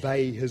to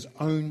obey His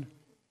own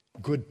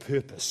good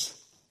purpose.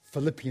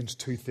 Philippians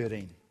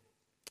 2:13.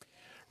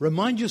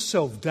 Remind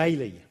yourself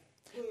daily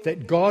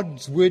that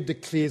God's word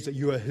declares that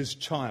you are His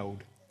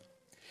child,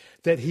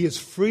 that He has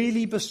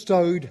freely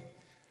bestowed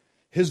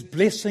His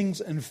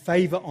blessings and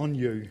favour on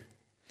you,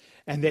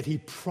 and that He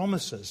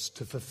promises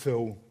to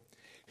fulfill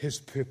His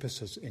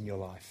purposes in your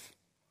life.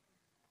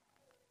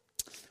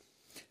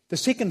 The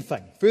second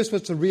thing, first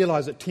was to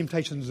realise that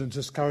temptations and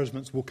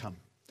discouragements will come.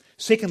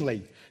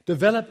 Secondly,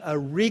 develop a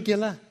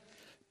regular,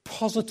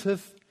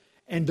 positive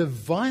and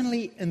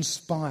divinely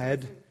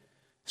inspired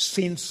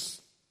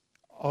sense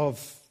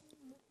of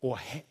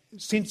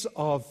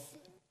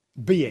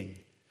being.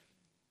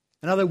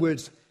 In other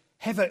words,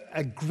 have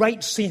a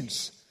great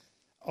sense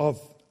of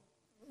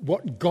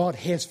what God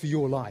has for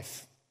your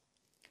life.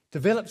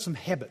 Develop some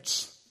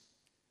habits,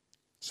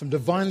 some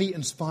divinely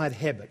inspired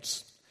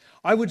habits.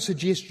 I would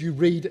suggest you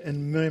read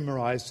and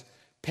memorise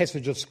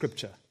passage of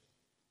Scripture.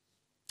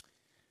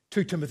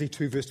 2 Timothy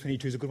 2 verse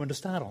 22 is a good one to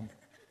start on.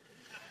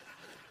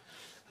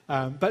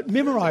 But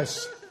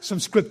memorise some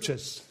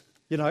Scriptures,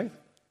 you know.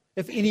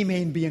 If any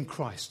man be in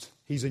Christ,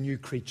 he's a new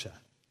creature.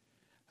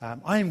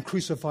 I am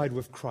crucified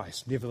with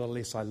Christ,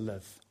 nevertheless I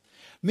live.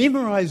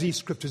 Memorise these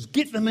Scriptures.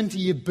 Get them into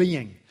your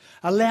being.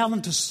 Allow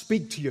them to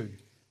speak to you.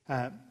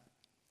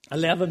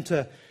 Allow them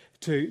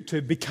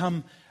to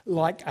become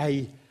like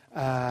a...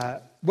 I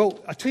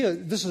tell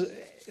you, this is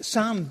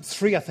Psalm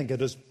 3, I think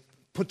it is,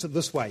 puts it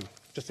this way.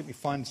 Just let me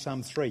find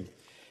Psalm 3.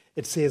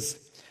 It says,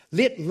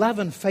 let love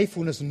and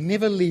faithfulness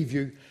never leave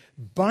you.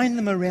 Bind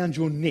them around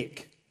your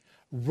neck.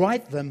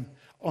 Write them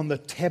on the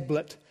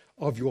tablet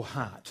of your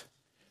heart.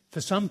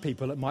 For some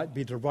people, it might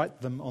be to write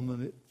them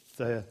on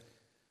the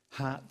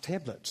heart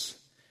tablets.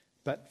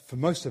 But for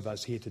most of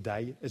us here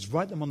today, it's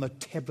write them on the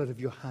tablet of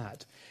your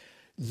heart.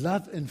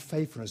 Love and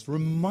faithfulness.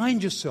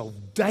 Remind yourself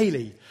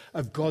daily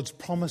of God's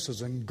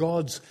promises and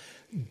God's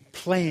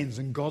plans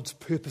and God's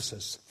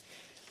purposes.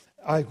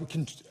 I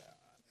can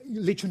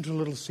let you into a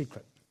little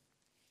secret.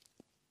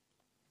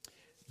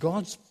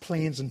 God's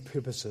plans and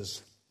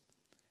purposes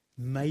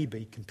may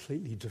be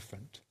completely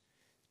different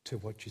to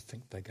what you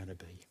think they're going to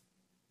be.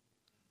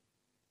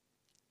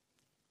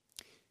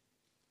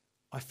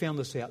 I found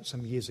this out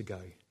some years ago.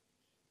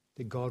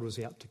 that God was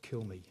out to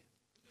kill me.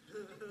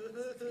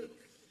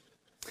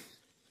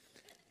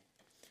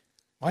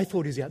 I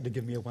thought he's out to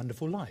give me a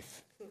wonderful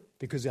life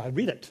because I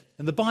read it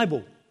in the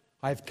Bible.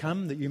 I have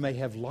come that you may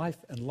have life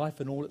and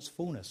life in all its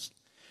fullness.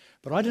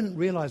 But I didn't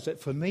realize that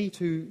for me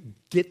to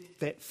get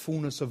that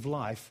fullness of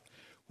life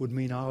would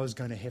mean I was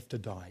going to have to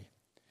die.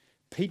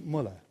 Pete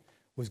Muller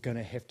was going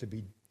to have to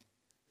be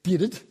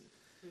deaded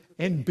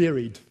and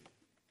buried.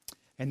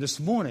 And this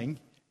morning,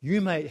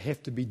 you may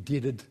have to be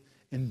deaded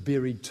and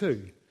buried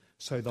too,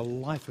 so the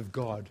life of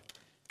God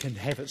can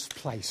have its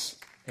place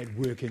at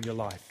work in your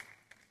life.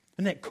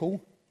 Isn't that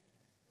cool?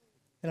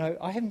 You know,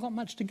 I haven't got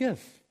much to give.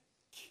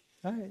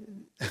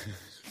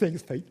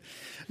 Thanks, Pete.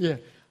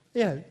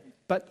 Yeah.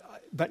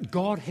 But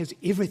God has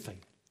everything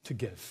to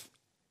give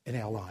in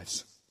our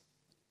lives.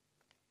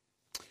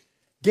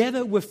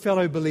 Gather with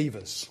fellow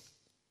believers.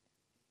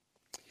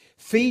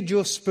 Feed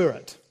your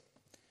spirit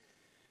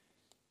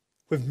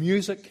with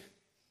music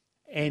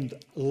and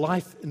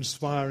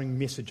life-inspiring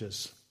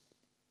messages.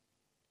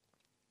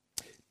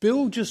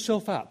 Build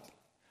yourself up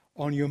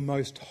on your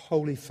most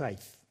holy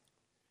faith.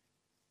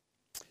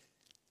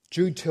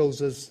 Jude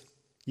tells us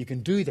you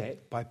can do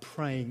that by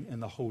praying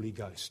in the Holy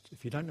Ghost.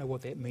 If you don't know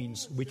what that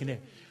means, we can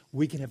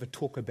have a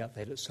talk about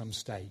that at some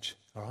stage,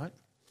 all right?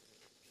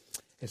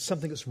 It's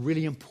something that's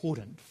really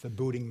important for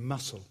building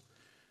muscle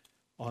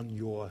on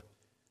your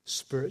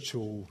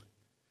spiritual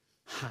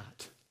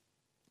heart.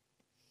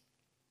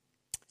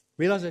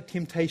 Realize that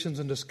temptations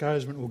and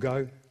discouragement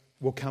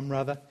will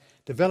come.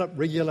 Develop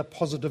regular,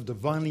 positive,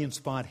 divinely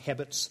inspired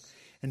habits.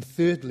 And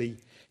thirdly,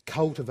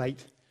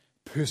 cultivate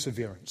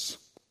perseverance.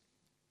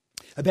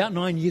 About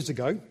 9 years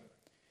ago,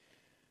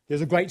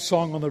 there's a great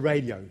song on the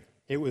radio.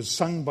 It was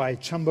sung by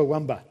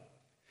Chumbawamba.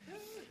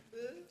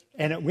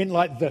 And it went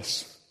like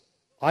this.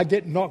 I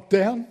get knocked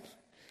down,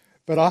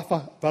 but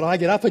I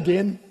get up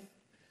again.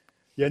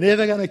 You're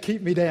never going to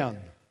keep me down.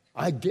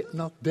 I get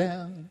knocked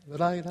down,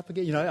 but I get up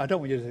again. You know, I don't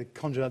want you to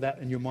conjure that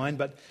in your mind,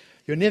 but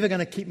you're never going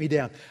to keep me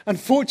down.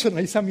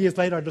 Unfortunately, some years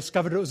later, I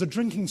discovered it was a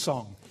drinking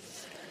song.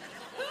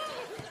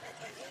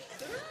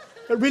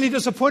 It really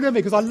disappointed me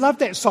because I loved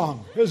that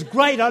song. It was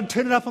great. I'd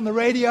turn it up on the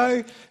radio.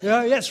 You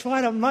know, that's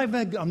right. I'm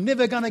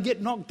never going to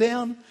get knocked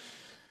down.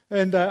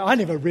 And I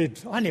never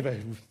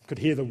could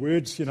hear the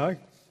words. You know,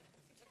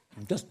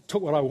 I just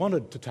took what I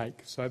wanted to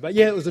take. But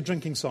it was a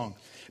drinking song.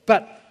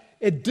 But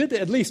it did,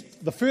 at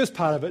least the first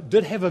part of it,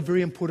 did have a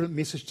very important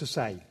message to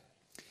say.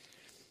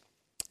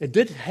 It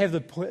did have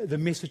the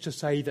message to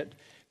say that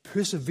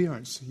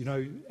perseverance, you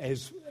know,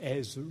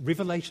 as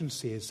Revelation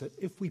says, that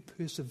if we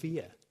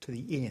persevere to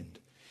the end,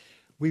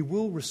 we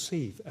will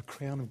receive a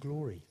crown of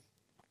glory.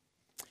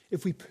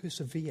 If we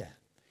persevere,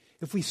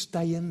 if we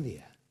stay in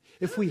there,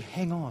 if we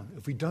hang on,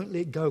 if we don't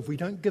let go, if we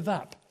don't give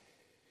up,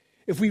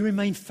 if we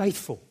remain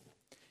faithful.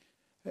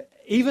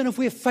 Even if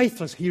we're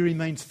faithless, he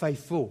remains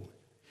faithful.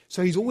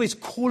 So he's always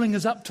calling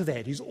us up to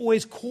that. He's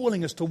always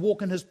calling us to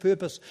walk in his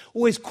purpose,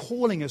 always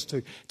calling us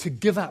to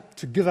give up,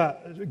 to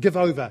give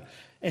over,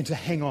 and to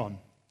hang on.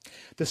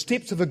 The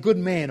steps of a good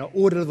man are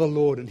ordered of the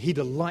Lord, and he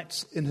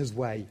delights in his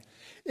way.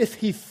 If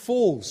he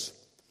falls,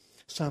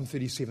 Psalm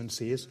 37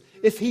 says,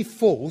 if he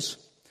falls,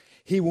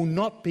 he will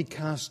not be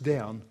cast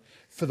down,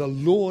 for the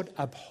Lord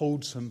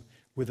upholds him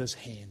with his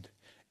hand.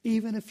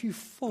 Even if you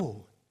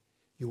fall,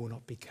 you will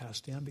not be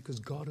cast down because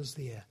God is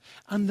there.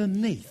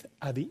 Underneath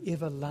are the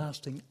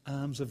everlasting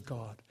arms of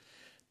God.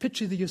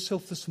 Picture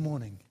yourself this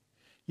morning.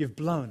 You've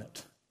blown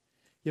it.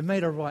 You've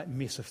made a right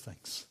mess of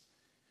things.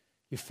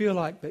 You feel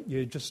like that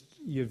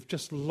you've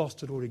just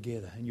lost it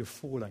altogether and you're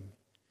falling.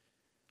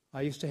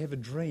 I used to have a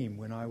dream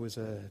when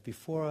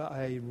before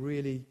I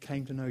really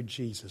came to know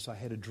Jesus. I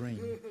had a dream,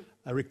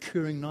 a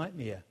recurring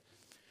nightmare.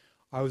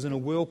 I was in a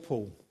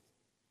whirlpool,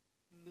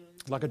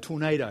 like a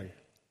tornado.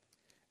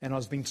 And I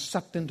was being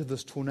sucked into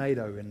this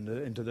tornado,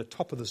 into the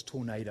top of this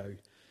tornado.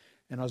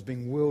 And I was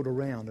being whirled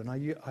around. And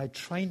I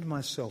trained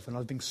myself, and I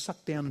was being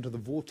sucked down into the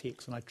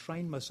vortex. And I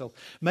trained myself.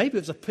 Maybe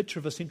it's a picture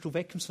of a central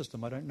vacuum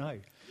system. I don't know.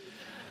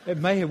 It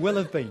may well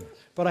have been.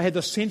 But I had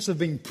the sense of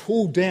being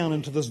pulled down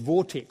into this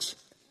vortex.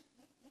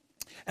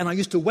 And I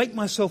used to wake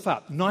myself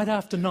up night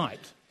after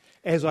night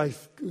as I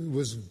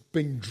was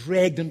being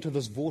dragged into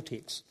this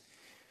vortex.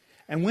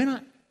 And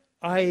when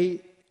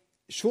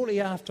shortly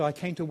after I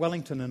came to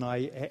Wellington, and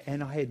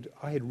I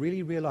had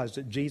really realised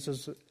that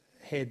Jesus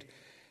had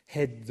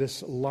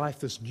this life,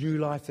 this new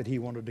life that he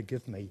wanted to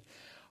give me.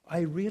 I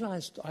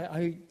realised,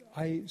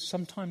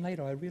 sometime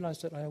later, I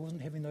realised that I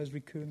wasn't having those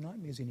recurring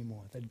nightmares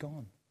anymore. They'd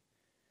gone.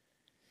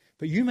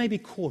 But you may be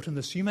caught in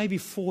this. You may be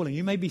falling.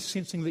 You may be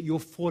sensing that you're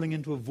falling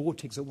into a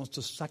vortex that wants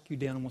to suck you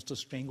down and wants to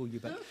strangle you.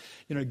 But,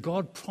 you know,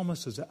 God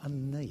promises that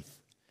underneath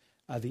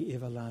are the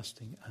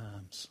everlasting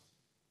arms,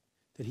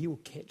 that he will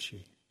catch you.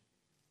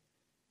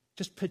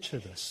 Just picture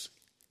this.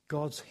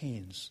 God's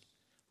hands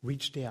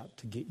reached out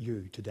to get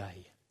you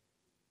today.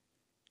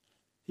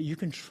 That you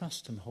can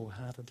trust him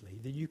wholeheartedly.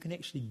 That you can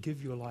actually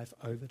give your life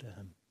over to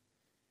him.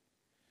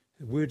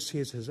 The word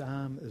says his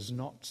arm is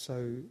not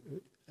so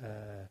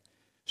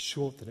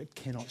short that it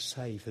cannot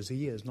save. His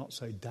ear is not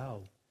so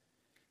dull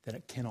that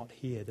it cannot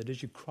hear. That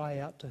as you cry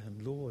out to him,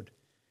 Lord,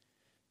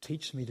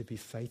 teach me to be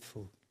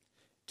faithful.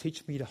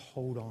 Teach me to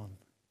hold on.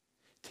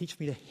 Teach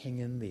me to hang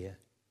in there.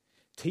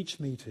 Teach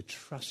me to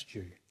trust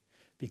you,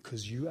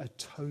 because you are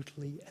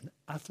totally and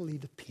utterly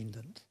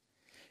dependent.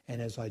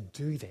 And as I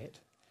do that,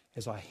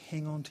 as I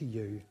hang on to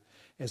you,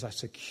 as I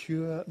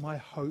secure my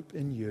hope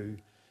in you,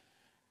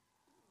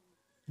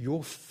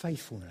 your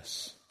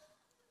faithfulness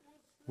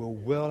will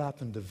well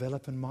up and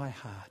develop in my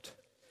heart,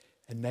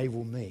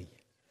 enable me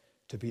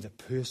to be the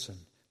person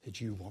that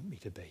you want me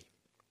to be.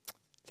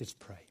 Let's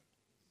pray.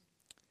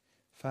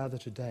 Father,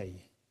 today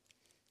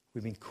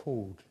we've been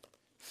called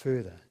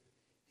further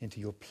into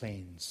your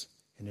plans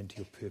and into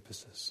your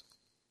purposes.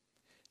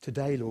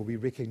 Today, Lord, we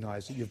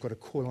recognize that you've got a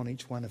call on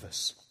each one of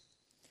us.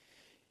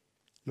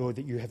 Lord,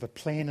 that you have a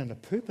plan and a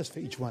purpose for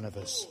each one of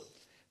us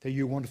that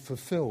you want to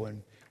fulfill.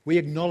 And we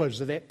acknowledge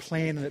that that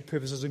plan and that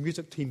purpose, as the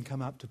music team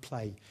come up to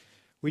play,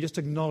 we just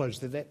acknowledge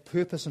that that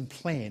purpose and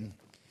plan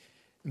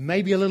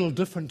may be a little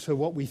different to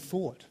what we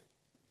thought.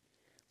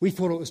 We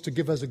thought it was to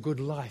give us a good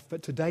life.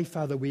 But today,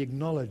 Father, we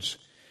acknowledge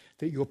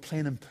that your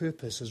plan and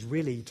purpose is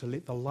really to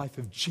let the life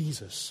of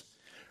Jesus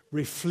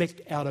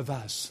reflect out of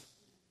us.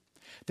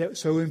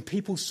 So when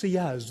people see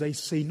us, they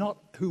see not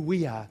who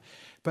we are,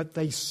 but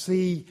they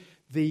see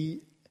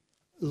the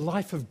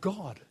life of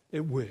God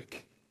at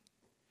work.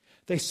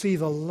 They see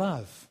the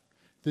love,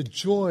 the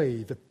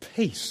joy, the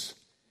peace,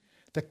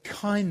 the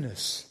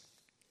kindness,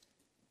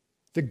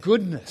 the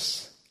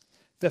goodness,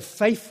 the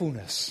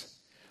faithfulness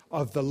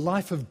of the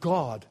life of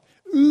God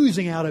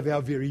oozing out of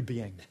our very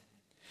being.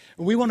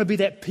 And we want to be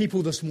that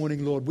people this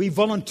morning, Lord. We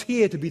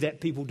volunteer to be that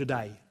people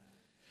today,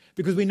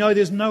 because we know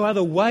there's no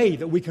other way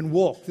that we can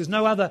walk. There's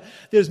no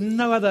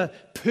other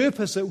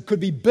purpose that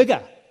could be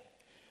bigger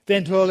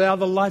than to allow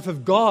the life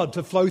of God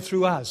to flow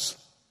through us.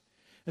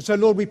 And so,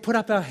 Lord, we put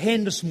up our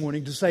hand this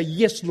morning to say,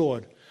 yes,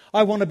 Lord,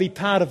 I want to be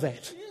part of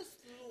that.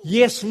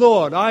 Yes,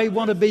 Lord, I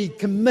want to be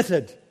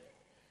committed.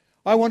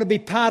 I want to be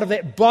part of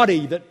that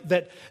body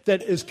that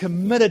is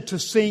committed to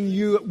seeing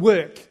you at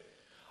work.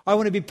 I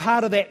want to be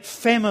part of that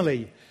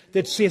family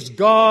that says,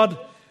 God,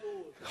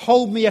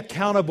 hold me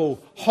accountable,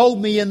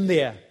 hold me in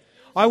there.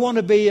 I want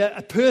to be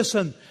a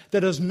person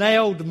that has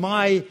nailed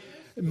my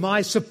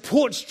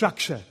support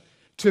structure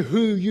to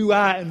who you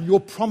are and your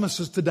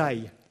promises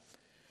today.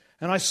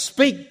 And I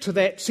speak to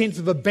that sense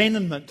of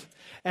abandonment,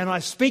 and I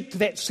speak to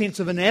that sense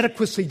of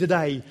inadequacy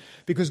today,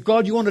 because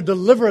God, you want to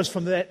deliver us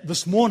from that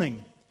this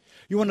morning.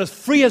 You want to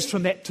free us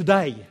from that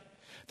today,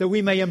 that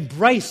we may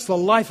embrace the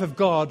life of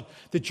God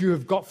that you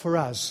have got for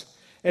us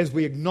as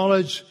we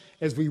acknowledge,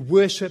 as we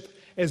worship,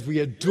 as we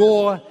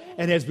adore,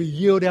 and as we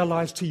yield our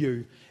lives to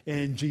you.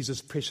 In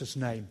Jesus' precious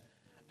name,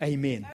 amen.